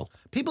hysterical.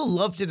 People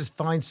love to just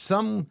find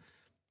some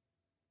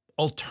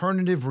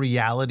alternative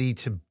reality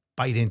to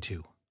bite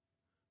into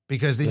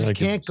because they just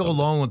can't go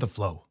along with the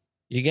flow.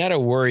 You got to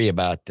worry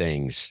about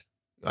things.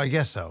 I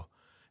guess so.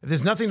 If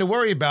there's nothing to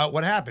worry about,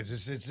 what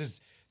happens? It's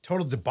just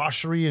total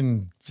debauchery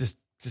and just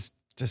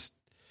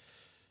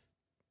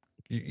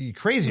you're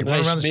crazy. A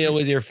nice meal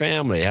with your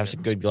family. Have a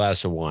good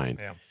glass of wine.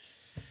 Yeah.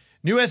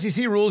 New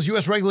SEC rules.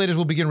 U.S. regulators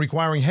will begin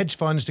requiring hedge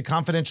funds to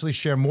confidentially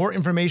share more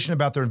information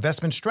about their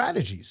investment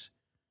strategies.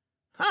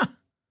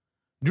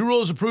 New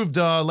rules approved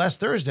last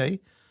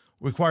Thursday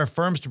require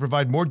firms to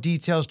provide more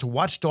details to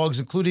watchdogs,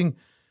 including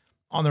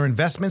on their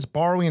investments,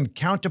 borrowing, and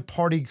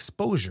counterparty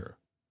exposure.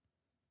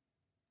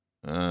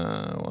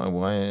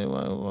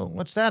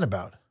 What's that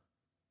about?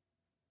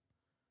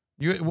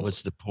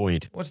 What's the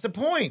point? What's the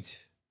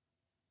point?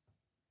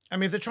 I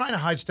mean, if they're trying to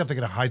hide stuff, they're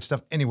going to hide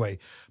stuff anyway.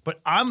 But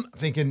I'm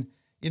thinking,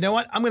 You know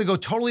what? I'm going to go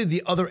totally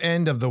the other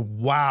end of the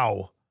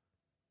wow.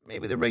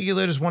 Maybe the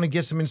regulators want to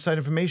get some inside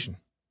information.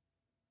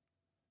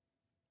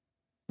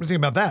 What do you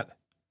think about that?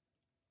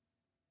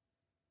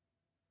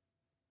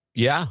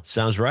 Yeah,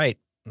 sounds right.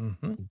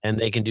 Mm-hmm. And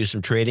they can do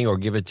some trading or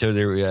give it to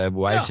their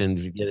wives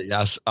and get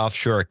an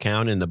offshore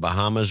account in the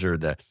Bahamas or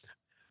the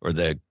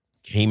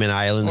Cayman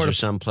Islands or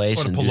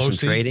someplace and do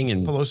some trading.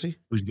 And Pelosi.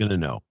 Who's going to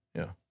know?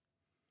 Yeah.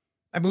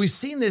 I mean, we've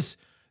seen this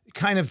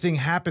kind of thing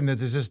happen that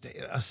there's just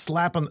a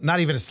slap on, not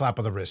even a slap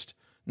on the wrist.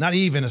 Not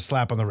even a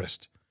slap on the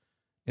wrist.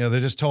 You know,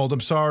 they're just told,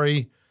 I'm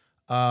sorry,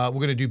 we're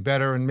going to do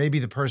better. And maybe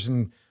the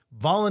person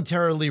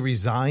voluntarily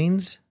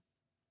resigns.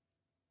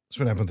 That's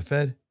what happened with the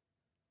Fed.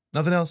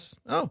 Nothing else.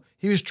 Oh,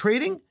 he was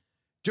trading?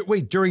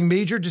 Wait, during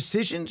major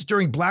decisions,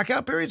 during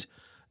blackout periods?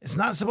 It's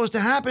not supposed to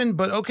happen,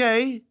 but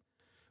okay.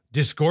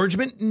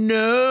 Disgorgement?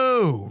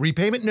 No.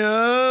 Repayment?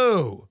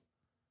 No.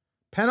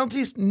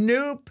 Penalties?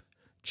 Nope.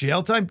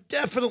 Jail time?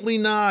 Definitely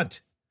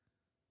not.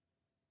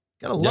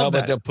 Gotta love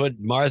that. But they'll put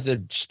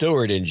Martha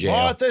Stewart in jail.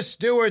 Martha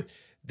Stewart,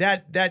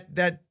 that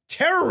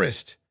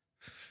terrorist,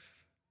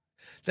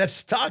 that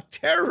stock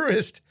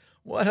terrorist.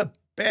 What a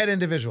bad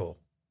individual.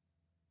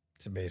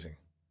 It's amazing.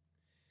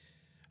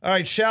 All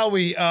right, shall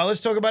we?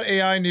 Let's talk about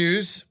AI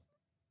news.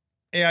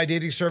 AI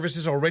dating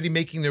services already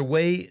making their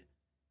way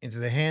into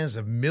the hands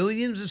of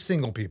millions of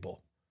single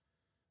people.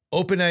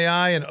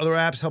 OpenAI and other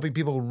apps helping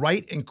people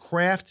write and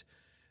craft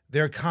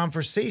their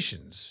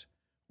conversations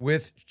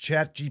with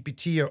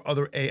ChatGPT or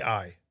other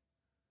AI.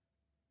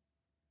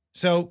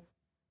 So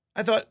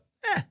I thought,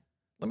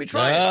 let me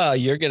try it. Oh,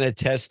 you're going to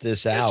test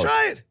this out.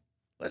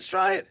 Let's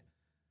try it.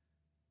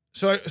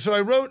 So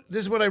I wrote,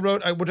 this is what I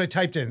wrote, what I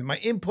typed in, my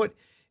input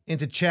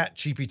into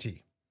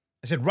ChatGPT.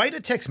 I said, write a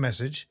text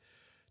message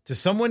to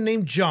someone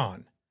named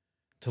John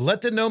to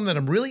let them know that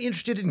I'm really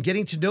interested in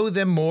getting to know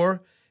them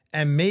more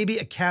and maybe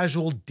a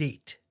casual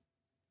date.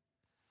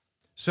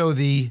 So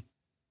we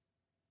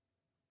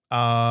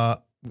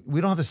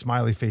don't have the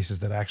smiley faces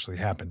that actually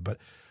happened, but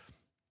I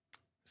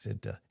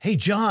said, hey,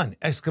 John,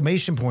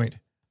 exclamation point,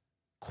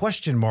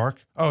 question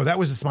mark. Oh, that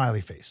was a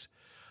smiley face.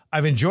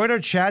 I've enjoyed our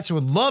chats and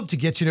would love to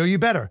get to know you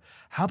better.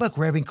 How about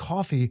grabbing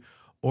coffee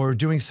or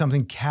doing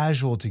something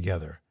casual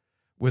together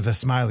with a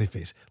smiley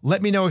face?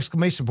 Let me know,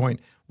 exclamation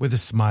point, with a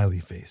smiley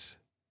face.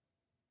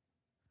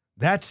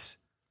 I'm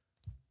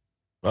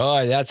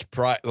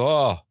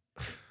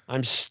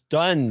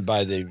stunned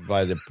by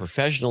the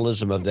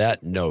professionalism of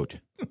that note.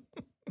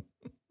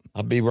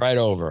 I'll be right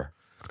over.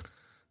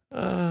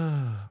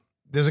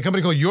 There's a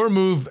company called Your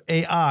Move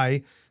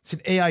AI. It's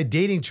an AI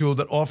dating tool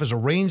that offers a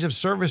range of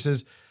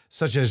services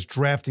such as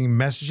drafting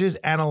messages,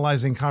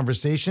 analyzing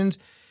conversations,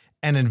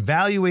 and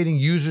evaluating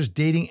users'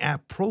 dating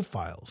app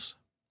profiles.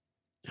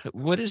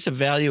 What is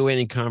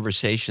evaluating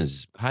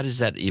conversations? How does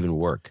that even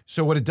work?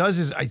 So what it does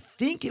is I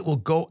think it will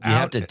go out. You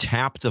have to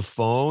tap the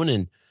phone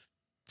and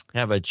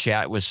have a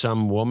chat with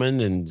some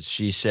woman, and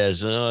she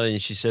says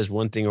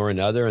one thing or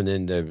another, and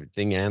then the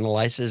thing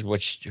analyzes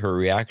what's her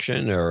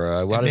reaction,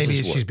 or what is this?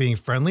 Maybe she's being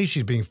friendly,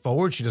 she's being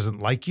forward, she doesn't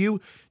like you.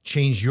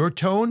 Change your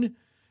tone.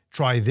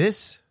 Try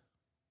this.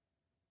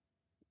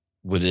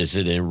 But is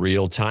it in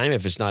real time?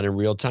 If it's not in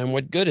real time,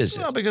 what good is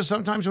it? Well, because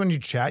sometimes when you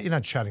chat, you're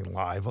not chatting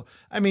live.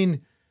 I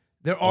mean,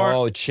 there are...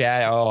 Oh,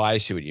 chat. Oh, I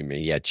see what you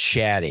mean. Yeah,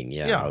 chatting.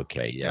 Yeah.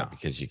 Okay. Yeah,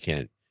 because you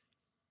can't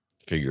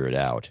figure it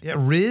out. Yeah,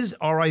 Riz,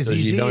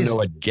 R-I-Z-Z. So you don't know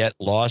what get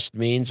lost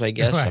means, I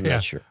guess? I'm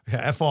not sure.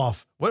 Yeah, F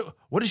off.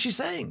 What is she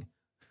saying?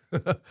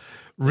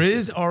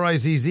 Riz,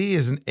 R-I-Z-Z,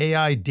 is an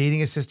AI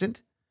dating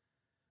assistant.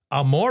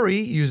 Amori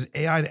uses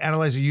AI to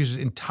analyze a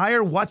user's entire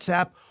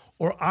WhatsApp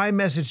or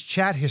iMessage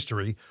chat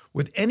history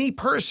with any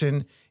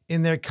person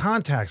in their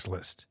contacts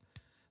list.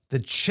 The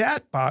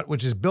chatbot,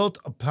 which is built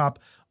atop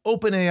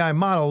OpenAI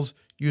models,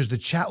 use the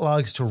chat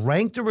logs to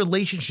rank the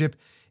relationship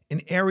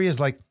in areas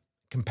like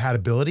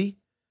compatibility,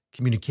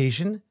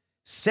 communication,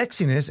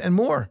 sexiness, and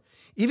more,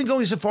 even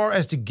going so far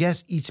as to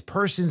guess each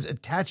person's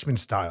attachment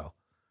style,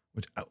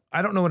 which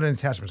I don't know what an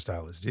attachment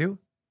style is. Do you?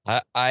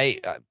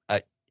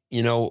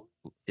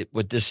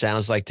 What this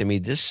sounds like to me,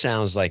 this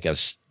sounds like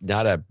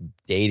not a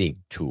dating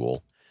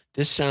tool.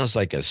 This sounds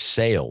like a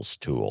sales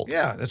tool.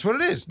 Yeah, that's what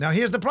it is. Now,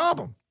 here's the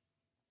problem.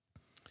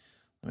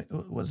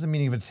 What is the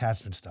meaning of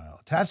attachment style?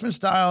 Attachment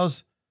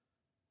styles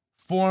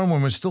form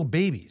when we're still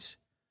babies.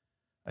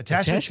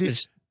 Attachment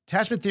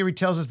theory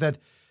tells us that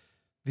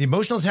the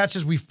emotional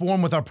attachments we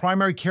form with our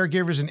primary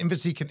caregivers in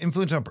infancy can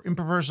influence our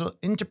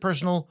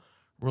interpersonal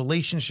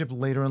relationship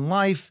later in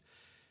life.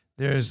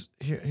 Here's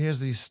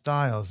these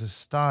styles.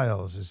 This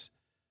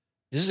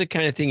is the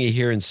kind of thing you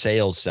hear in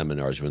sales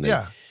seminars when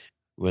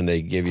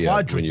they give you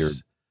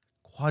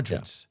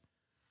quadrants.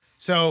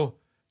 So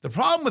the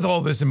problem with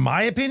all this, in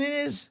my opinion,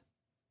 is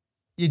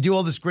you do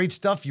all this great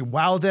stuff, you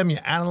wow them, you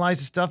analyze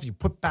the stuff, you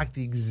put back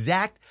the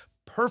exact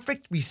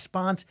perfect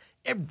response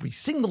every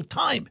single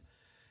time.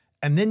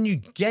 And then you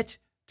get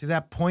to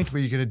that point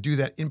where you're going to do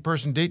that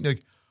in-person date and you're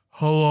like,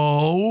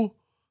 hello?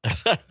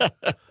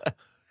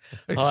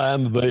 I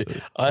don't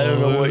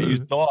know what you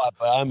thought,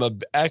 but I'm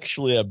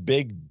actually a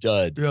big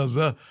dud.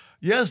 Yeah,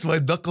 yes, my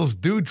knuckles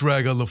do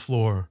drag on the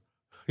floor,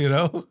 you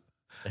know?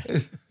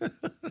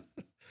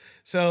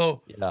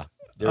 So. Yeah,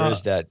 there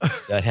is that.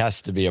 That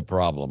has to be a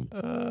problem.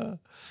 All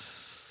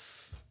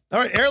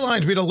right,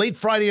 airlines, we had a late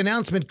Friday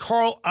announcement.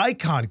 Carl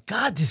Icahn.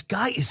 God, this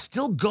guy is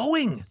still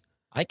going.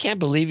 I can't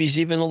believe he's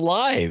even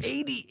alive.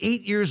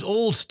 88 years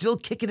old, still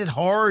kicking it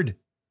hard.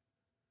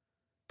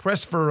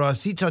 Press for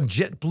seats on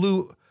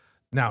JetBlue.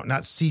 Now,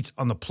 not seats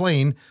on the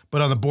plane,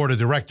 but on the board of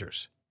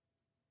directors.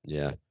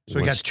 Yeah. So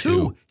he got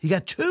two. He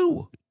got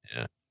two.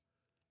 Yeah.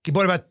 He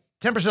bought about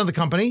 10% of the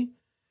company.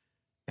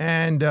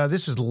 And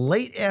this was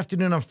late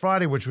afternoon on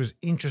Friday, which was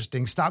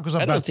interesting. Stock was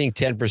up. I don't think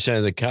 10%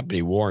 of the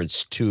company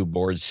warrants 2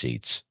 board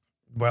seats.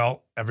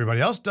 Well, everybody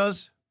else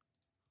does.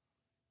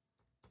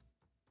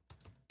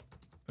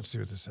 Let's see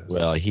what this says.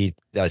 Well,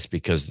 that's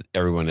because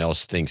everyone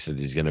else thinks that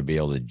he's going to be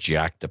able to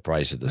jack the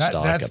price of the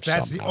stock up somehow.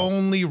 That's the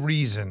only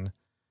reason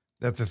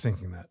that they're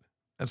thinking that.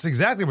 That's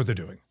exactly what they're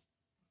doing.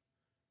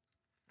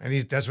 And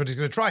that's what he's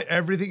going to try.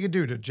 Everything he can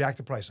do to jack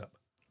the price up.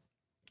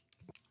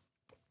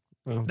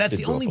 Well, that's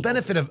the only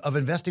benefit of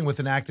investing with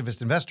an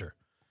activist investor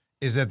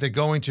is that they're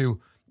going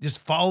to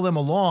just follow them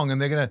along and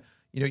they're going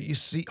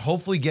to,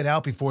 hopefully get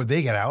out before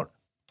they get out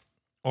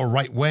or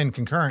right when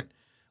concurrent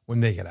when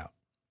they get out.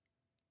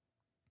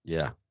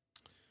 Yeah.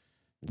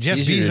 It's Jeff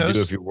easier Bezos. to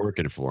do if you're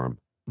working for him.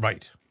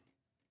 Right.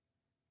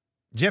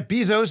 Jeff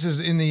Bezos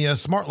is in the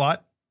smart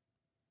lot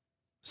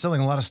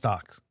selling a lot of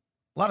stocks.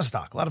 A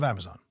lot of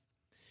Amazon.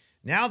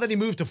 Now that he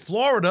moved to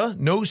Florida,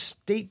 no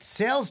state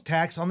sales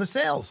tax on the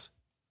sales.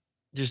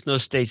 There's no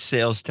state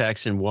sales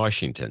tax in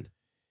Washington.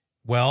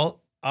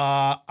 Well,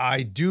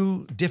 I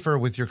do differ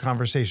with your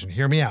conversation.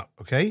 Hear me out,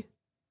 okay?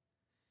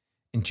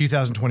 In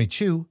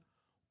 2022,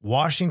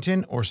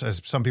 Washington, or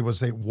as some people would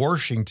say,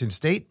 Washington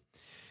State,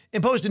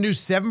 imposed a new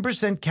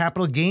 7%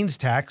 capital gains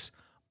tax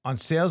on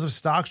sales of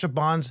stocks or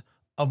bonds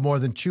of more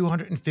than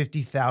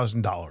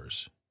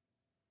 $250,000.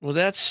 Well,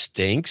 that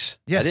stinks.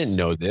 Yes. I didn't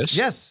know this.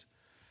 Yes.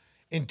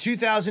 In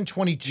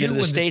 2022,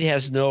 the state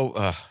has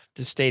no.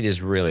 The state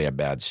is really a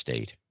bad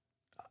state.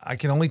 I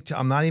can only.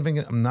 I'm not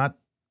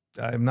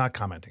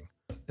commenting.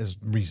 There's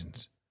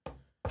reasons.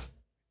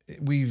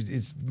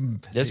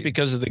 That's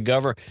because of the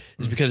governor.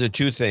 It's because of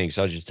 2 things.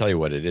 I'll just tell you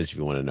what it is if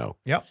you want to know.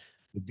 Yep.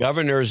 The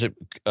governor is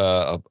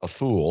a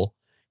fool,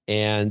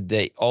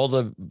 and all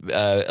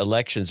the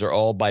elections are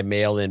all by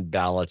mail-in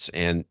ballots.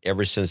 And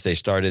ever since they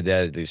started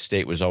that, the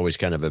state was always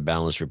kind of a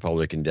balanced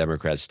Republican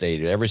Democrat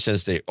state. Ever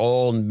since they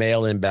all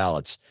mail-in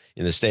ballots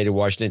in the state of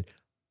Washington,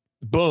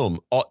 boom,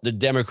 the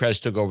Democrats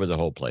took over the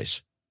whole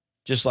place,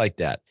 just like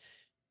that.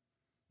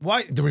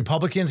 Why the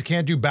Republicans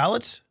can't do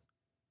ballots?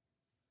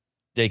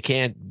 They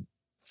can't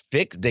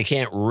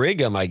rig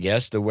them, I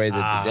guess, the way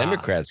that the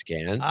Democrats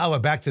can. We're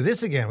back to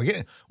this again. We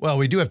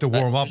do have to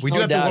warm up. We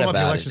do have to warm up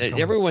the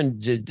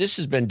elections. This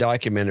has been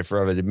documented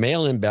forever. The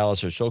mail-in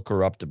ballots are so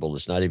corruptible,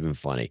 it's not even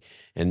funny.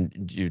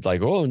 And you're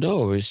like, oh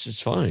no, it's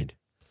just fine.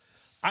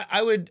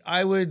 I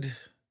would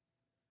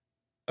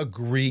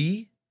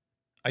agree.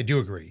 I do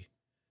agree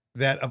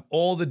that of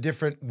all the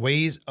different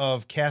ways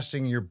of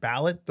casting your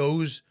ballot,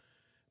 those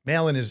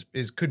mail-in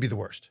could be the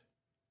worst.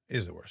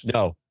 Is the worst.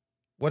 No.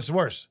 What's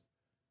worse?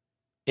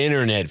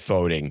 Internet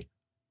voting.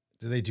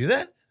 Do they do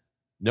that?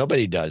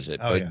 Nobody does it,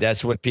 but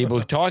that's what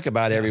people talk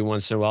about every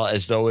once in a while,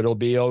 as though it'll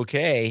be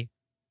okay.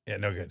 Yeah,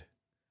 no good.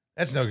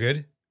 That's no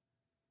good.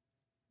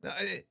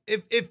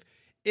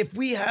 If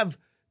we have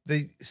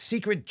the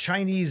secret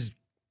Chinese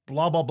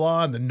blah blah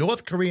blah and the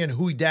North Korean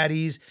hooey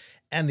daddies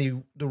and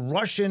the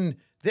Russian,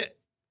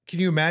 can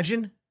you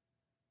imagine?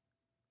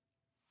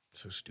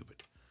 So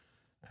stupid,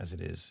 as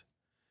it is.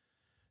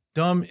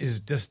 Dumb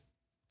is just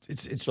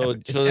it's so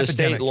it's the epidemic.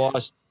 state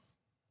lost.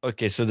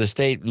 Okay, so the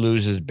state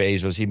loses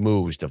Bezos. He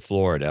moves to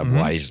Florida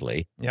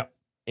wisely. Yep.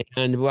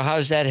 And how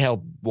does that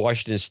help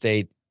Washington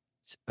State's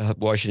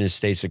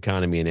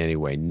economy in any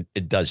way?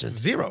 It doesn't.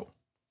 Zero.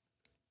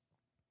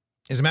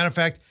 As a matter of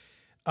fact,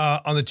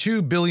 on the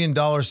 $2 billion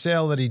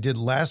sale that he did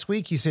last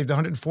week, he saved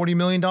 $140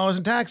 million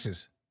in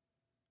taxes.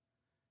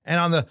 And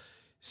on the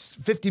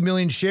 50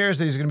 million shares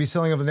that he's going to be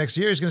selling over the next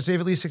year, he's going to save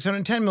at least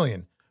 $610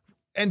 million.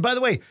 And by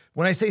the way,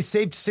 when I say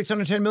saved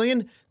 $610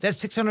 million, that's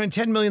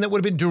 $610 million that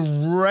would have been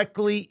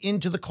directly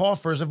into the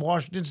coffers of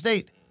Washington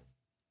State.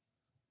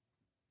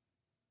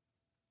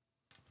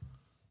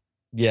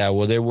 Yeah,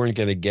 well, they weren't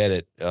going to get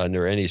it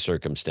under any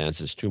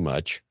circumstances too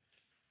much.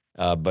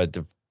 But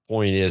the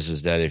point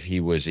is that if he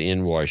was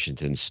in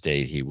Washington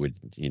State, he would,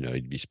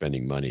 he'd be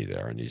spending money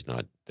there, and he's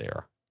not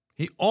there.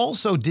 He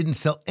also didn't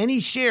sell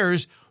any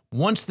shares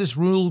once this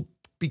rule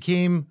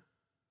became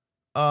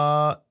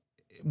a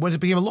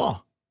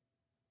law.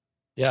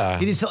 Yeah.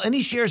 He didn't sell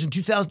any shares in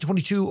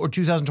 2022 or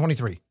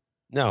 2023.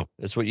 No,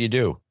 that's what you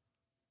do.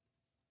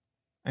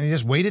 And he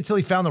just waited till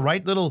he found the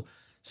right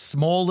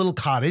small little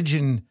cottage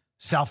in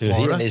South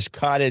Florida. His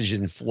cottage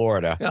in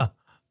Florida. Yeah.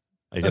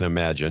 I can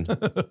imagine.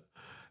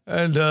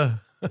 And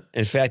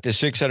In fact, the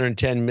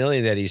 610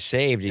 million that he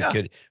saved, he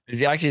could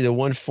actually the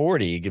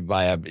 140. He could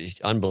buy a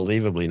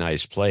unbelievably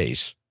nice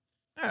place.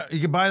 Yeah, you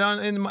could buy it on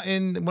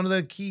in one of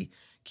the key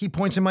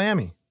points in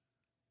Miami,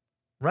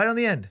 right on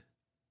the end.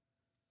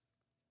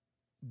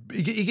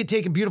 You could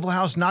take a beautiful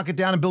house, knock it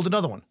down, and build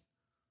another one.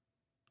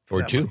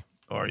 Or two.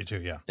 Or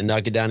two, yeah. And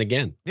knock it down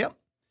again. Yep.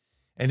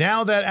 And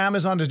now that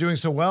Amazon is doing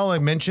so well, I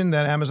mentioned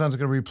that Amazon's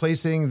going to be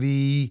replacing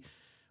the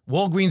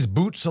Walgreens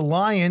Boots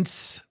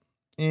Alliance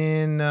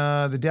in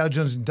the Dow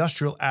Jones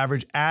Industrial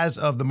Average as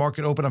of the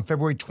market open on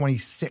February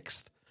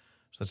 26th.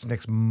 So that's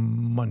next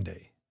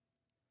Monday.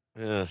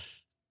 Yep.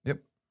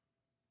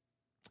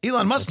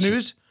 Elon Musk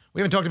news.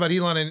 We haven't talked about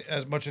Elon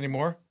as much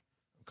anymore.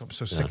 I'm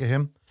so sick of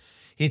him.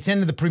 He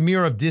attended the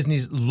premiere of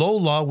Disney's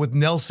Lola with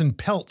Nelson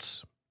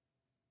Peltz.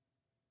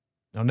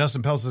 Now,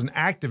 Nelson Peltz is an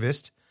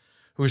activist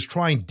who is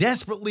trying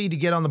desperately to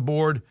get on the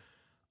board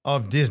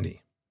of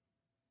Disney.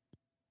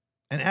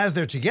 And as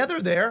they're together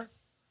there,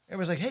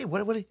 everyone's like, hey,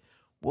 what's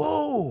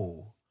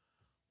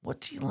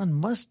Elon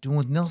Musk doing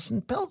with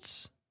Nelson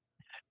Peltz?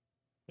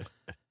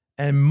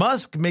 And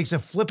Musk makes a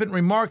flippant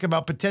remark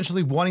about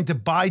potentially wanting to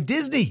buy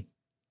Disney.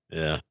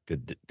 Yeah,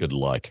 good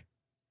luck.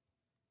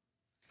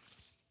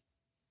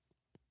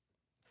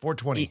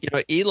 420.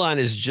 Elon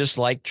is just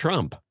like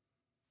Trump.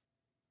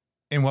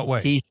 In what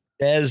way? He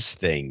says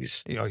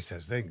things. He always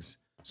says things.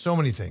 So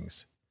many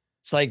things.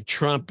 It's like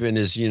Trump and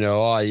his, I'm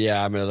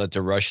going to let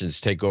the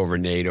Russians take over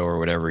NATO or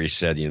whatever he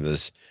said,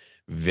 this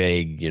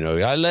vague,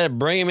 I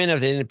bring them in if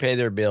they didn't pay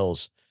their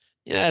bills.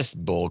 That's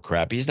bull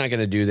crap. He's not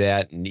going to do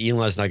that. And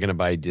Elon's not going to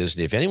buy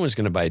Disney. If anyone's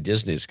going to buy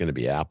Disney, it's going to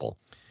be Apple.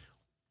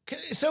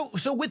 So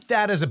with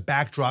that as a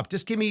backdrop,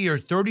 just give me your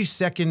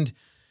 30-second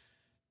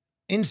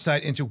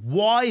insight into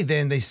why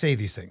then they say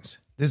these things.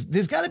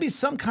 There's got to be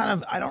some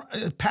kind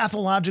of,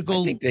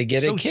 pathological. I think they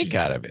get a kick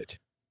out of it.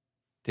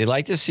 They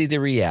like to see the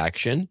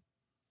reaction.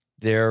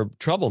 They're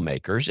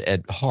troublemakers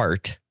at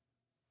heart,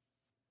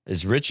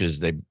 as rich as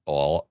they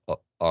all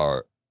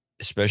are,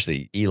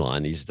 especially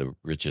Elon. He's the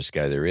richest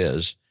guy there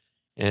is.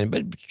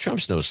 But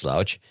Trump's no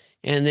slouch.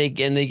 And they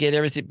get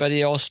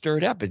everybody all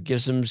stirred up. It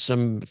gives them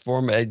some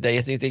form. I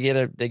think they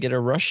get a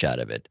rush out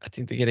of it. I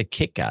think they get a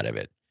kick out of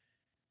it.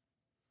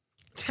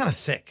 It's kind of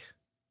sick.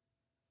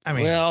 I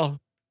mean, well,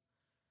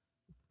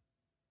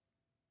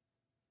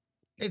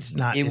 it's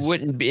not. It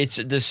wouldn't be. It's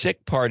the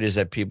sick part is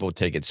that people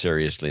take it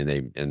seriously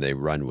and they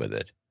run with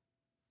it.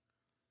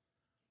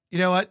 You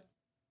know what?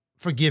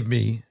 Forgive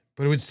me,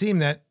 but it would seem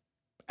that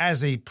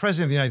as a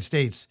president of the United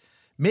States,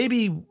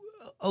 maybe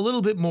a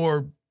little bit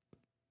more.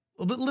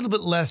 A little bit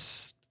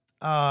less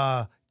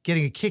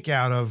getting a kick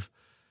out of,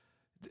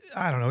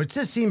 I don't know. It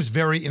just seems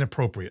very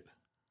inappropriate.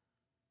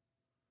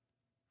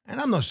 And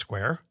I'm no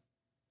square.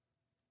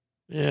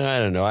 Yeah, I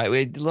don't know.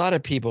 A lot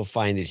of people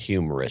find it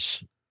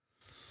humorous.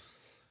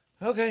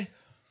 Okay.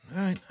 All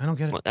right. I don't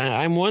get it.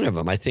 I'm one of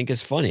them. I think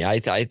it's funny. I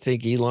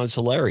think Elon's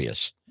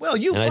hilarious. Well,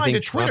 you find a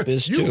Twitter.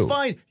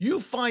 You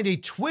find a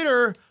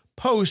Twitter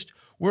post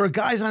where a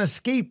guy's on a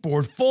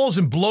skateboard, falls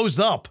and blows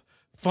up.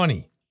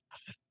 Funny.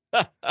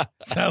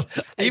 So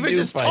even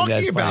just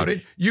talking about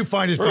it, you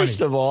find it funny.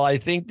 First of all, I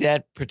think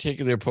that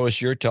particular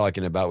post you're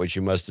talking about, which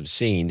you must have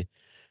seen,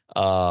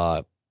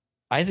 I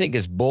think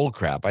it's bull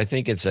crap. I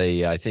think it's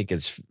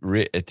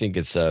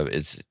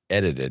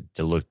edited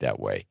to look that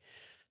way.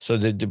 So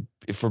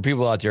for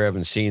people out there who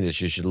haven't seen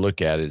this, you should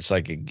look at it. It's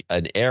like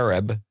an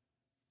Arab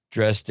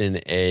dressed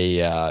in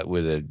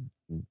with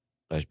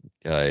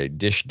a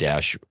dish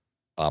dash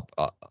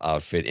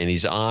outfit, and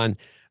he's on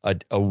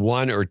a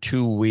one or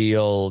two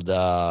wheeled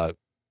that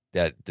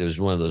there's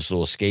one of those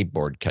little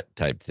skateboard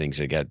type things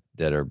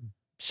that are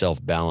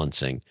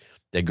self-balancing.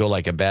 They go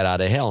like a bat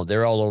out of hell.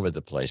 They're all over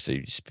the place.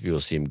 People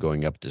see him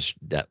going up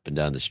and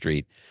down the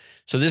street.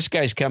 So this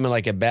guy's coming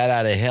like a bat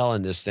out of hell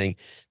in this thing.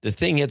 The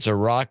thing hits a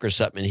rock or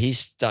something, and he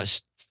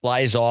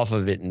flies off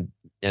of it and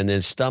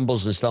then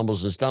stumbles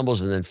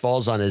and then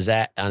falls on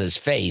his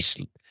face,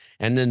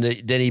 and then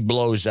he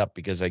blows up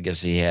because I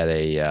guess he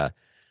had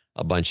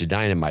a bunch of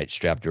dynamite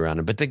strapped around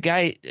him. But the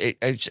guy,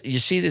 you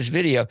see this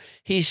video,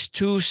 he's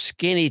too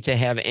skinny to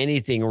have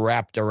anything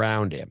wrapped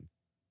around him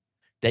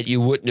that you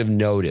wouldn't have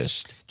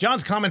noticed.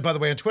 John's comment, by the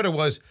way, on Twitter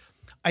was,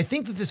 I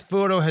think that this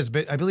photo has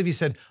been, I believe he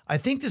said, I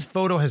think this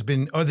photo has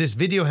been, or this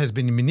video has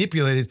been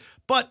manipulated,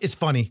 but it's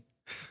funny.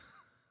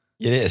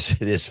 It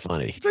is. It is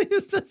funny.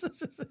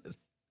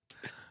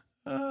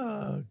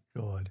 Oh,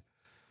 God.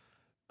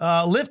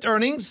 Lyft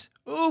earnings.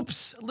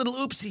 Oops. A little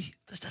oopsie.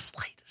 Just a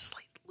slight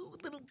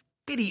little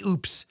bitty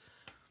oops.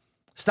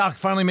 Stock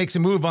finally makes a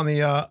move on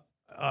the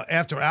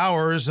after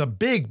hours. A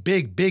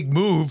big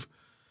move.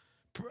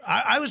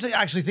 I was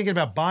actually thinking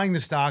about buying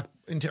the stock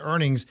into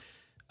earnings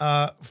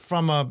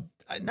from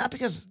not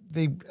because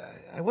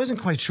I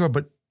wasn't quite sure,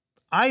 but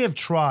I have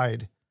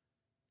tried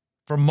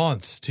for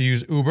months to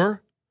use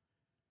Uber.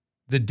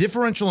 The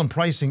differential in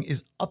pricing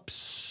is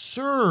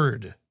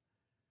absurd.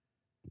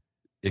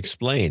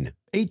 Explain.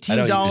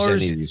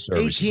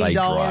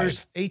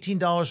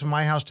 $18 from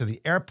my house to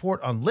the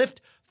airport on Lyft,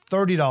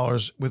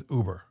 $30 with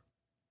Uber.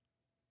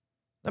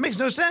 That makes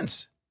no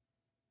sense.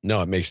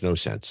 No, it makes no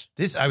sense.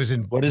 I was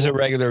in. What does a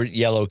regular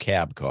yellow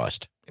cab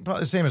cost?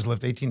 Probably the same as Lyft,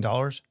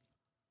 $18.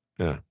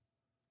 Yeah.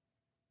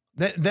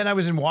 Then I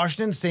was in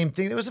Washington, same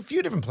thing. There was a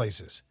few different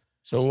places.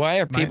 So why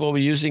are people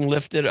using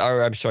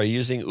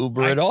using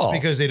Uber at all?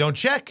 Because they don't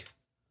check.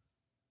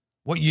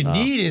 What you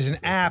need is an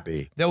app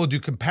that will do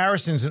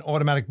comparisons and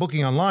automatic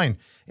booking online.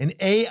 An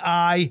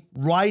AI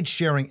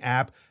ride-sharing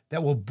app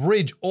that will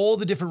bridge all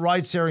the different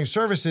ride-sharing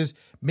services,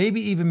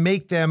 maybe even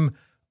make them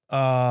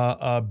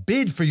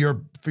bid for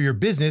your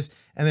business,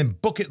 and then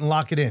book it and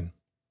lock it in.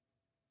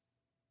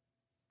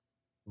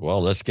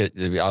 Well,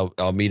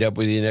 I'll meet up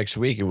with you next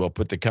week and we'll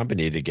put the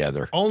company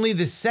together. Only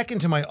the second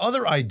to my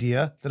other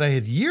idea that I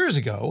had years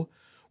ago,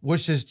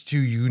 which is to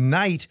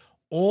unite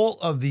all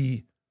of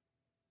the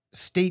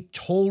state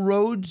toll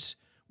roads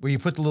where you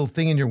put the little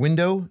thing in your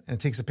window and it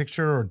takes a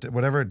picture or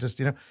whatever, and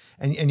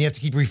you have to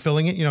keep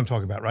refilling it. You know what I'm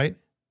talking about, right?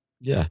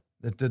 Yeah.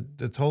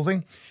 The toll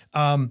thing.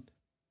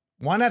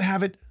 Why not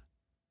have it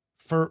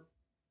for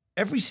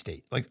every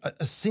state, like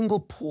a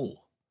single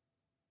pool?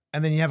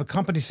 And then you have a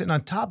company sitting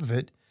on top of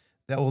it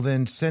that will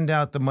then send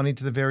out the money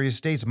to the various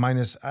states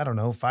minus,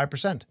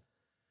 5%.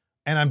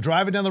 And I'm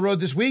driving down the road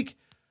this week.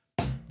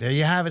 There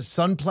you have it.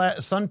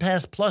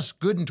 SunPass Plus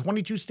good in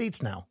 22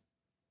 states now.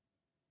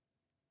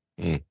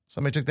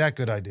 Somebody took that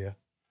good idea.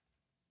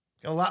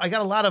 I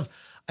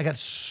got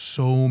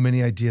so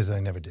many ideas that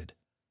I never did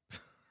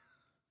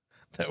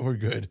that were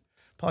good.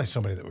 Probably so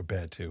many that were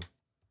bad too.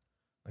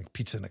 Like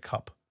pizza in a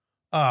cup.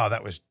 Oh,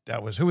 that was,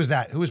 who was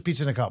that? Who was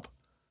pizza in a cup?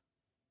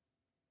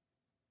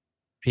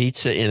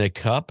 Pizza in a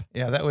cup?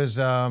 Yeah, that was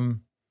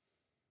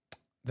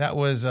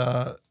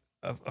a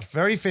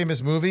very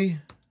famous movie.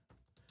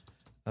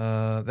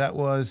 That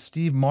was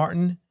Steve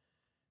Martin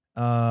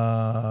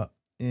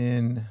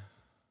in,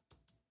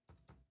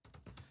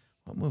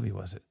 what movie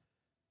was it?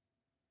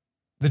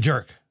 The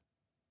Jerk.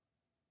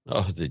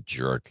 Oh, The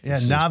Jerk. Yeah,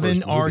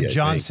 Navin R.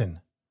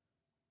 Johnson.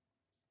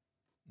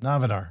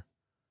 Navin R.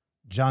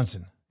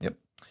 Johnson. Yep.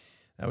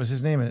 That was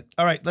his name in it.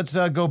 All right, let's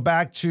go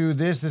back to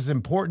this. This is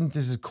important.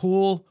 This is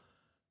cool.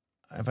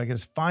 If I can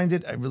just find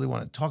it, I really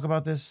want to talk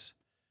about this.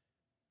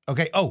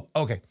 Okay. Oh,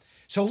 okay.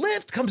 So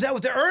Lyft comes out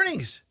with their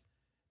earnings.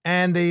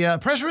 And the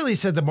press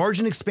release said the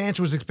margin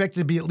expansion was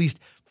expected to be at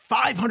least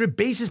 500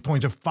 basis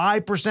points or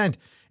 5%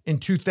 in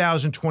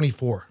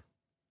 2024.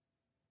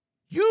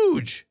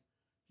 Huge.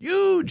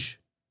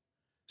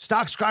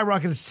 Stock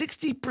skyrocketed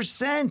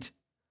 60%.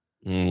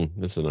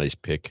 That's a nice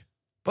pick.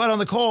 But on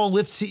the call,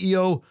 Lyft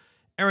CEO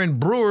Aaron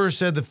Brewer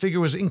said the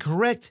figure was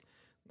incorrect.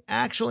 The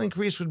actual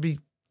increase would be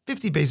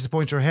 50 basis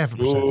points or 0.5%.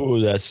 Oh,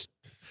 that's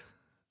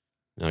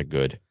not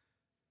good.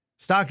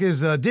 Stock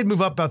did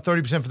move up about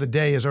 30% for the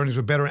day as earnings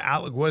were better and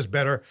outlook was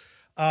better.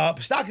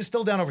 Stock is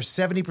still down over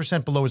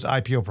 70% below its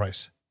IPO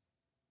price.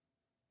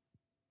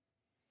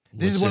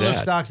 This is one of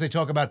those stocks they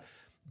talk about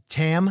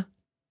TAM,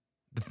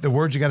 the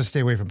words you got to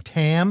stay away from,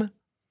 TAM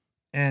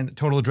and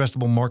total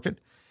addressable market.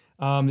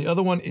 The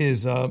other one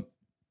is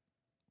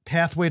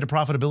pathway to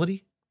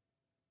profitability.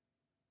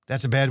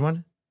 That's a bad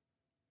one.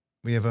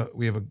 We have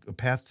a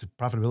path to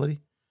profitability.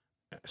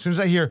 As soon as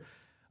I hear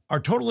our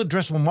total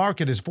addressable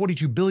market is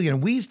 $42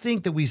 billion, we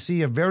think that we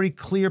see a very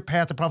clear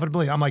path to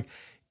profitability. I'm like,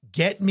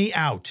 get me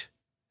out.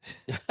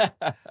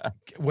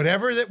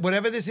 Whatever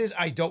this is,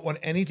 I don't want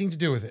anything to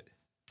do with it.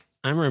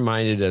 I'm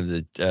reminded of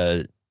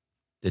the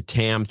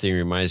TAM thing.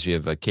 Reminds me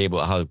of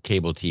how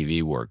cable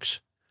TV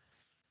works.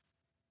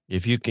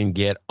 If you can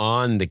get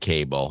on the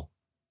cable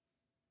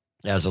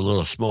as a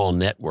little small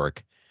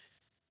network,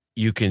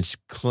 you can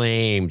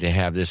claim to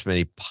have this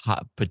many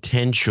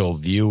potential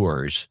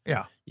viewers.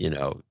 Yeah,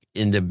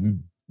 in the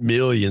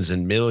millions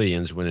and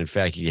millions, when in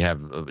fact you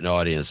have an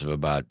audience of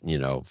about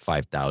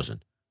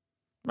 5,000.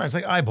 Right, it's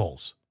like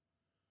eyeballs.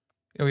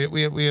 We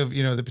have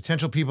the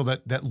potential people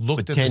that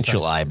looked at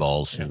potential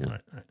eyeballs. Yeah,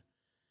 right.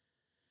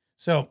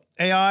 So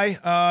AI,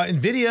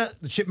 NVIDIA,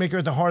 the chip maker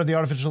at the heart of the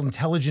artificial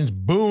intelligence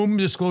boom,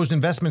 disclosed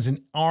investments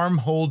in ARM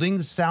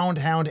Holdings,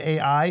 SoundHound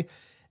AI,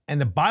 and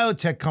the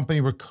biotech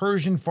company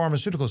Recursion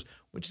Pharmaceuticals,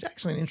 which is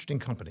actually an interesting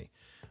company.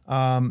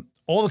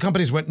 All the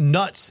companies went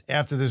nuts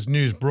after this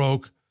news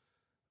broke.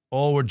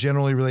 All were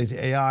generally related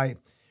to AI.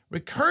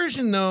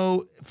 Recursion,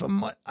 though,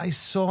 from what I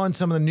saw in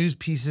some of the news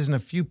pieces and a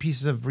few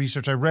pieces of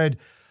research I read,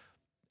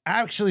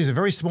 actually is a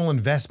very small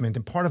investment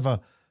and part of a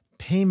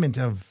payment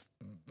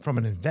from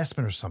an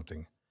investment or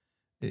something.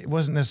 It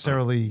wasn't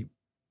necessarily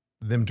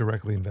them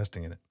directly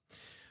investing in it.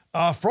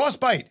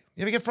 Frostbite.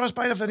 You ever get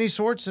frostbite of any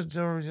sorts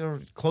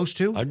or close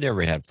to? I've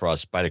never had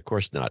frostbite. Of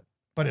course not.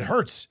 But it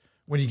hurts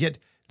when you get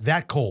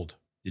that cold.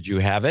 Did you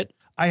have it?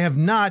 I have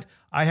not.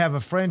 I have a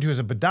friend who is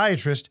a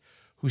podiatrist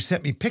who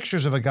sent me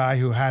pictures of a guy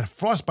who had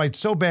frostbite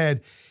so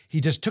bad he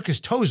just took his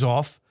toes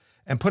off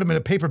and put them in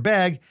a paper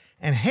bag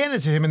and handed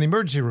it to him in the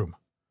emergency room.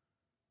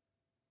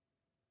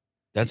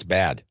 That's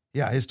bad.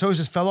 Yeah, his toes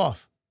just fell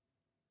off.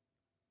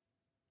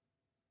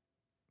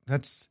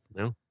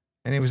 No.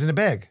 And it was in a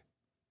bag.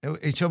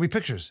 He showed me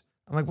pictures.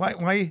 I'm like,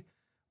 why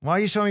are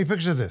you showing me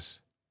pictures of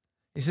this?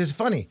 He says,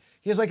 funny.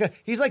 He's like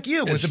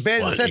you with a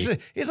bad sense.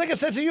 He's like a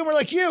sense of humor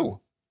like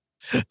you.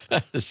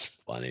 That's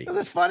funny.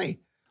 That's funny.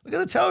 Look at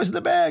the toes in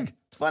the bag.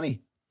 It's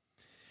funny.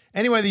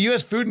 Anyway, the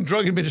U.S. Food and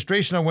Drug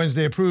Administration on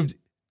Wednesday approved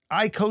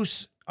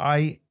EICOS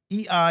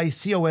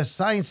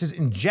Sciences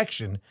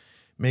injection,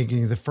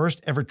 making it the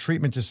first ever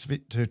treatment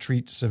to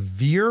treat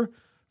severe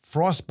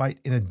frostbite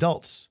in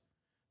adults.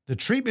 The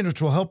treatment,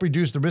 which will help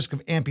reduce the risk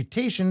of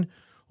amputation,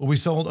 will be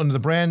sold under the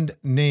brand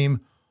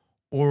name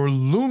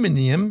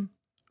Orluminium,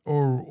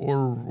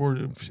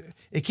 or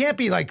it can't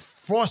be like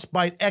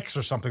Frostbite X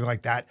or something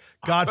like that.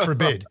 God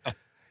forbid.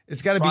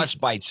 It's got to be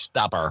Frostbite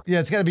Stopper. Yeah,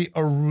 it's got to be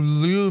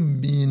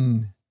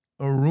Orlumilin.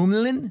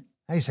 Orlumilin?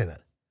 How do you say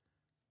that?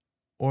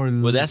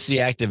 Well, that's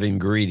the active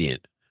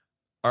ingredient.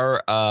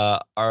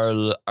 Our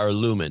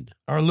lumen.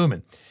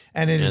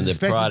 And the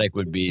product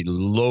would be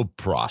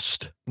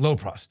Loprost.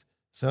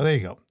 So there you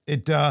go.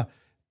 It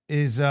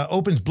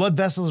opens blood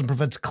vessels and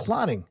prevents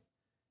clotting.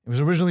 It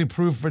was originally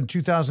approved for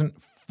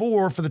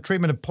 2004 for the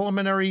treatment of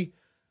pulmonary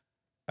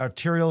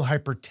arterial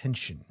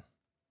hypertension.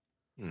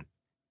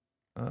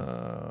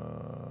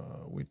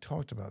 We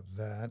talked about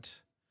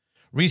that.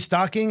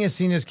 Restocking is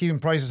seen as keeping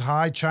prices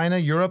high. China,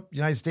 Europe,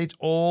 United States,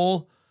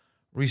 all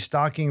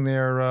restocking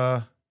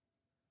their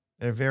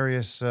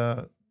various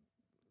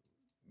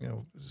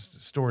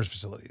storage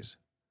facilities.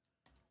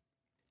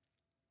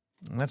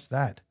 And that's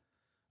that.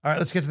 All right,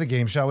 let's get to the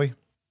game, shall we?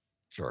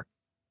 Sure.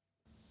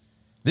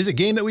 This is a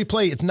game that we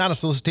play. It's not a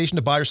solicitation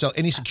to buy or sell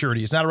any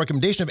security. It's not a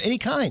recommendation of any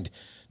kind.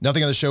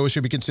 Nothing on the show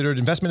should be considered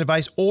investment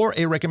advice or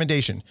a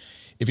recommendation.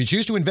 If you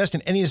choose to invest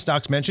in any of the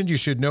stocks mentioned, you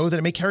should know that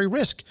it may carry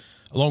risk,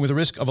 along with the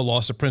risk of a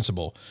loss of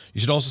principal.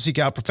 You should also seek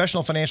out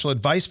professional financial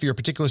advice for your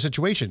particular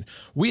situation.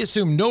 We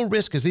assume no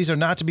risk, as these are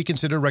not to be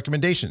considered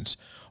recommendations.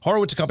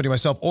 Horowitz & Company,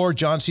 myself, or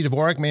John C.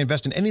 Dvorak may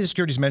invest in any of the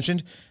securities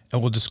mentioned,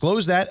 and we'll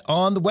disclose that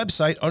on the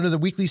website under the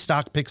weekly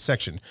stock picks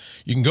section.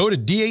 You can go to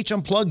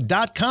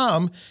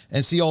DHUnplugged.com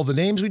and see all the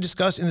names we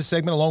discuss in this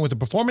segment, along with the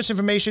performance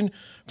information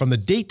from the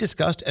date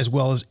discussed, as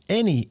well as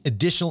any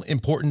additional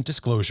important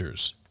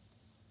disclosures.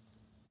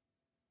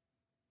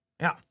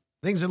 Yeah,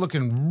 things are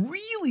looking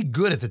really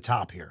good at the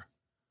top here.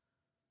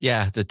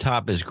 Yeah, the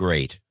top is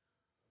great.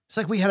 It's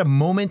like we had a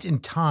moment in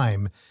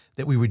time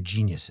that we were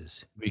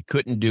geniuses. We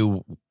couldn't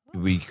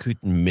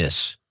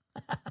miss.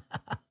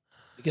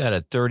 We got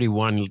a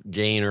 31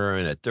 gainer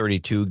and a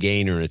 32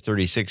 gainer and a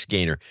 36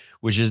 gainer,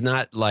 which is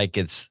not like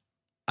it's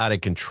out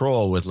of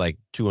control with like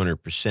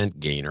 200%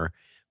 gainer,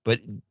 but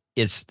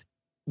it's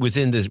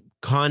within the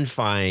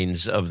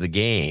confines of the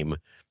game,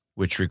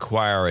 which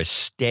require a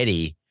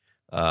steady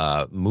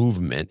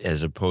movement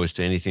as opposed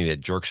to anything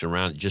that jerks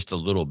around just a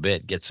little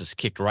bit, gets us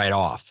kicked right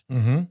off.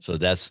 Mm-hmm. So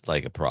that's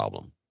like a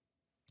problem.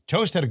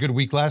 Toast had a good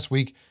week last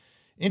week.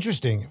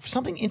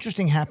 Something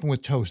interesting happened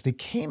with Toast. They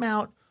came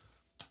out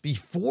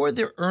before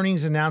their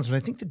earnings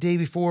announcement. I think the day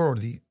before, I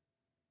think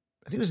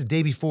it was the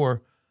day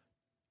before.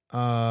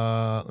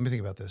 Let me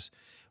think about this.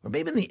 Or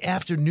maybe in the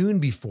afternoon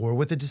before,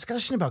 with a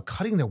discussion about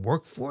cutting their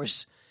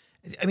workforce.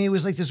 I mean, it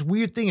was like this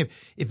weird thing.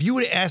 If you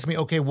would have asked me,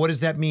 okay, what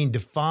does that mean?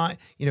 Define,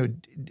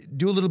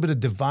 do a little bit of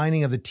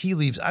divining of the tea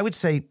leaves. I would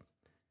say,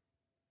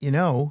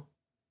 to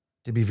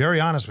be very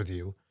honest with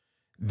you,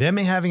 them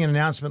having an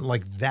announcement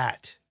like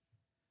that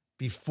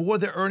before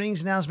the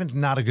earnings announcement is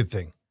not a good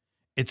thing.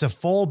 It's a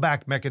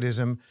fallback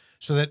mechanism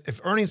so that if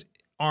earnings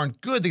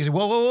aren't good, they can say,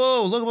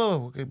 whoa,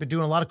 look, we've been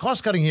doing a lot of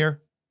cost cutting here.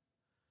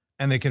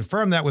 And they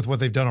confirm that with what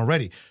they've done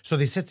already. So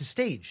they set the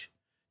stage.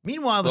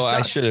 Meanwhile, the stock...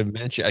 I should have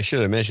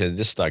mentioned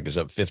this stock is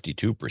up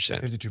 52%.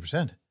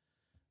 52%.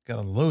 Got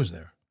on the lows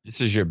there.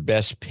 This is your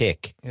best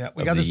pick. Yeah,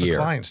 we got this for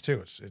clients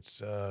too.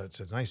 It's a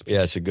nice piece.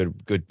 Yeah, it's a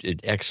good,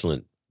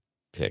 excellent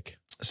pick.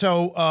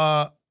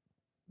 So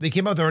they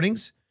came out with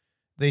earnings.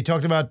 They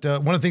talked about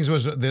one of the things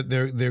was that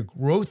their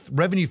growth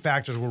revenue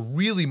factors were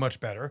really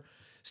much better.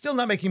 Still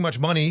not making much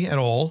money at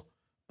all.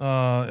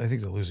 I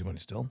think they're losing money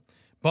still.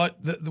 But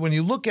when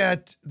you look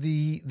at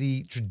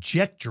the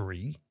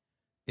trajectory,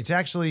 it's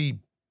actually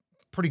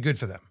pretty good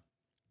for them.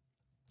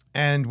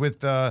 And with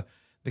the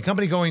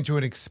company going to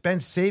an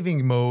expense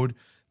saving mode,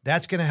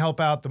 that's going to help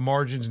out the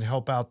margins and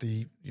help out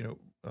the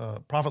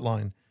profit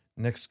line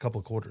next couple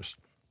of quarters.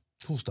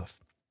 Cool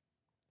stuff.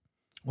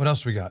 What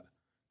else we got?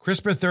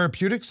 CRISPR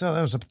Therapeutics. Oh,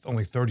 that was up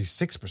only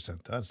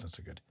 36%. That's not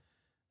so good.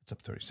 It's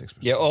up 36%.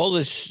 Yeah, all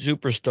the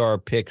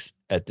superstar picks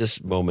at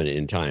this moment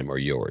in time are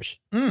yours.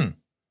 I'm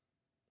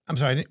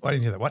sorry, I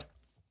didn't hear that. What?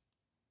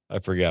 I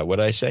forgot. What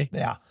did I say?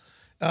 Yeah.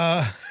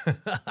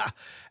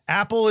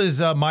 Apple is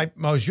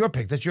was your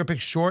pick. That's your pick.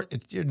 Short.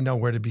 It's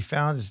nowhere to be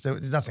found. It's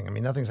nothing. I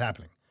mean, nothing's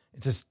happening.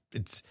 It's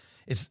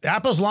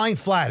Apple's lying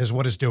flat is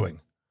what it's doing.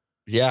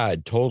 Yeah,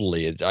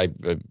 totally. I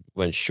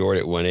went short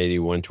at 180,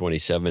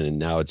 127, and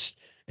now it's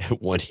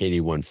at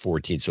 180,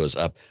 114. So it's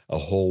up a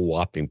whole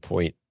whopping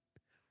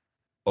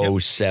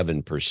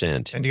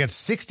 0.07%. And you got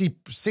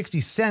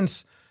 60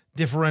 cents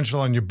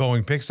differential on your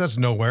Boeing picks. That's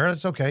nowhere.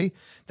 That's okay.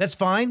 That's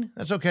fine.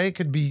 That's okay. It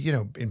could be,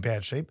 in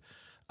bad shape.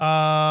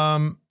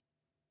 MyPets.com.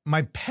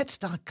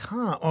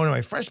 Oh, no,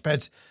 my Fresh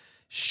Pets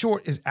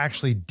short is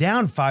actually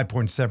down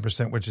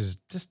 5.7%, which is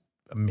just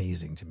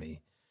amazing to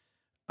me.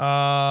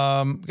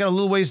 Got a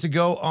little ways to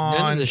go on.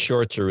 None of the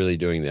shorts are really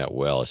doing that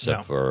well,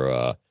 except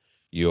for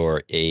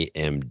your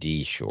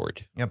AMD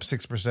short. Yep,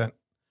 6%.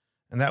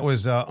 And that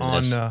was And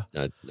on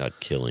that's not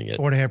killing it.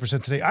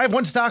 4.5% today. I have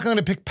one stock I'm going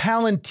to pick,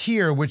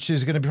 Palantir, which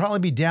is going to probably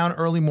be down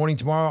early morning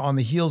tomorrow on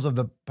the heels of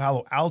the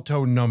Palo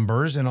Alto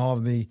numbers and all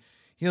of the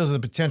heels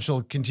of the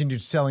potential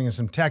continued selling in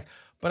some tech.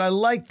 But I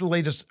like the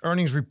latest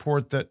earnings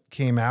report that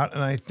came out,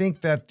 and I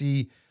think that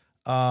the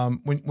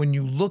when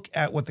you look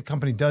at what the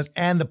company does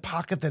and the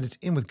pocket that it's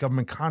in with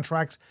government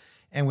contracts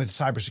and with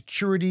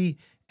cybersecurity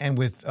and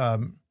with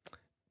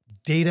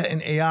data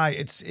and AI,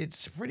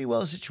 it's pretty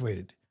well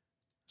situated.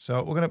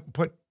 So we're going to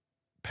put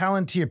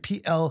Palantir,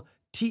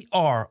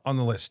 PLTR, on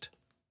the list.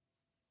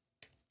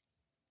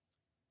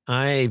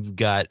 I've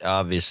got,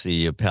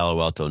 obviously,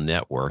 Palo Alto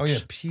Networks. Oh, yeah,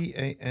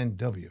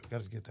 PANW.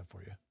 Got to get that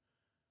for you.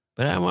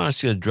 But I want us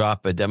to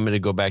drop it. I'm going to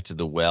go back to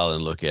the well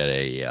and look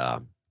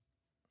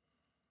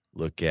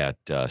at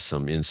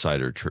some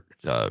insider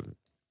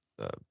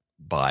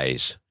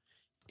buys.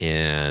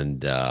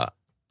 And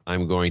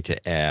I'm going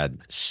to add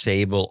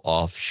Sable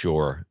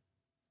Offshore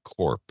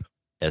Corp,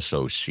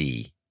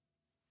 SOC.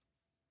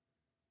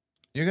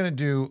 You're going to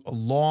do a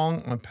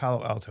long on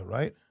Palo Alto,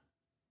 right?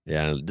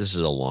 Yeah, this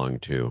is a long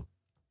too.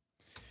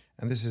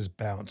 And this is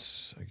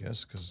bounce, I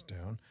guess, because it's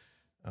down.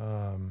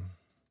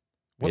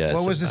 Yeah,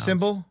 what was the bounce.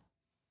 symbol?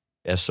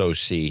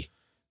 SOC.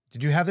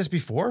 Did you have this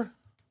before?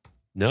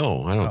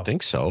 No, I don't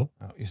think so.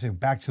 Oh, you're saying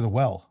back to the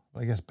well.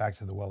 I guess back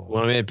to the well.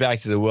 Well, I mean,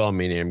 back to the well,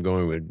 meaning I'm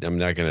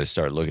not going to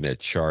start looking at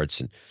charts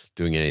and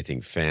doing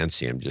anything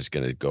fancy. I'm just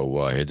going to go,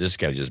 well, here, this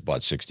guy just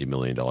bought $60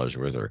 million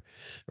worth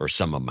or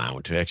some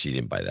amount. Actually, he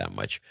didn't buy that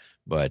much,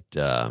 but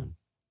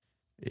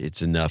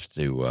it's enough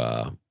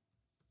to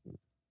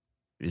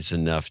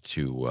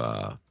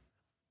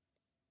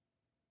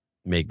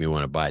make me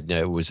want to buy it.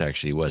 No, it was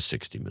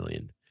 60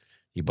 million.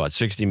 He bought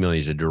 60 million.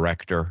 He's a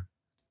director.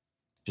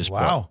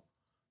 Wow.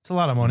 It's a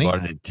lot of money.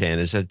 Bought it at 10.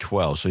 It's at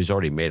 12. So he's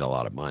already made a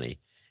lot of money.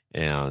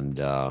 And,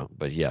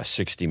 but yeah,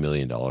 $60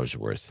 million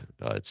worth.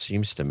 It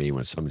seems to me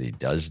when somebody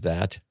does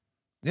that.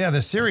 Yeah,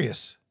 they're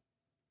serious.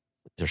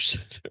 They're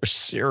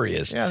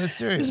serious. Yeah, they're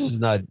serious. This is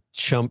not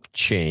chump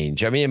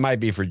change. I mean, it might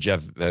be for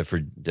Jeff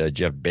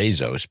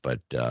Bezos,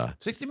 but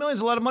 60 million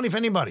is a lot of money for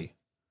anybody.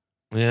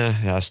 Yeah, it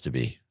has to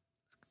be.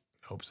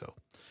 Hope so.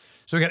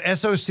 So we got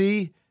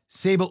SOC,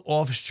 Sable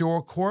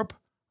Offshore Corp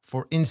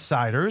for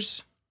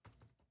insiders.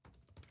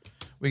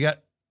 We got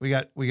what do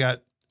we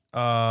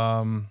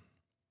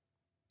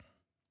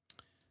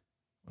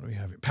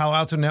have here? Palo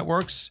Alto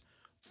Networks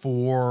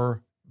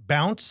for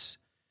bounce.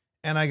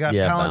 And I got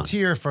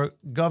Palantir for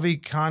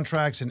Govy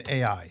contracts and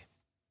AI.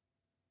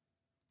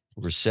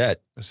 We're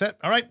set. We're set.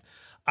 All right.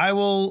 I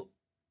will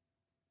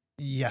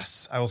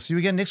see you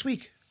again next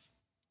week.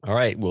 All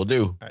right. We'll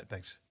do. All right.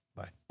 Thanks.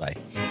 Bye. Bye.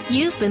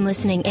 You've been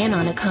listening in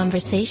on a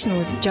conversation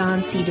with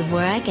John C.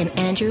 Dvorak and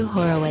Andrew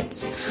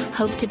Horowitz.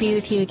 Hope to be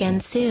with you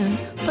again soon.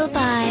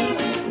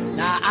 Bye-bye.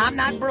 Now, I'm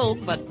not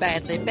broke, but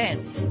badly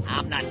bent.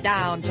 I'm not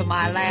down to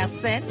my last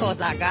cent,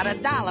 'cause I got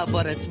 $1,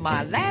 but it's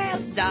my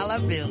last dollar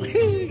bill.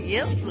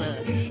 Yes,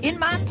 sir. In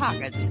my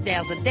pockets,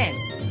 there's a dent.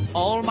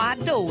 All my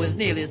dough is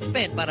nearly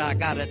spent, but I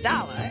got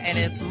 $1, and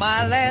it's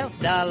my last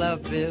dollar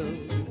bill.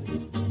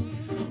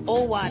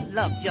 Oh, I'd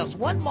love just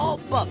one more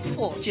buck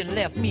fortune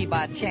left me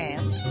by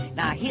chance.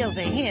 Now, here's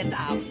a hint,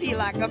 I feel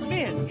like a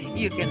mint.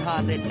 You can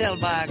hardly tell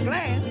by a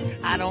glance.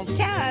 I don't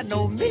care,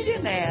 no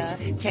millionaire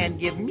can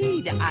give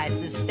me the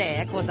icy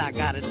stare, 'cause I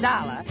got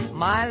 $1,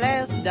 my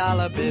last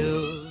dollar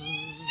bill.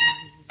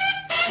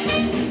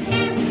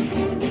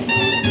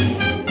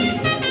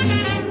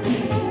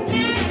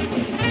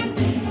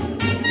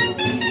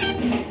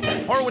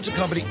 Horowitz &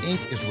 Company,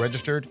 Inc. is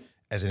registered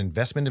as an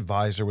investment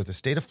advisor with the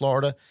state of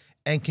Florida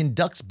and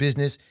conducts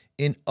business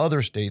in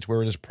other states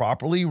where it is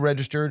properly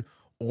registered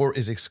or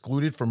is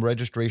excluded from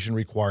registration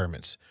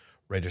requirements.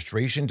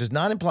 Registration does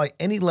not imply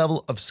any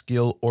level of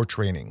skill or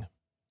training.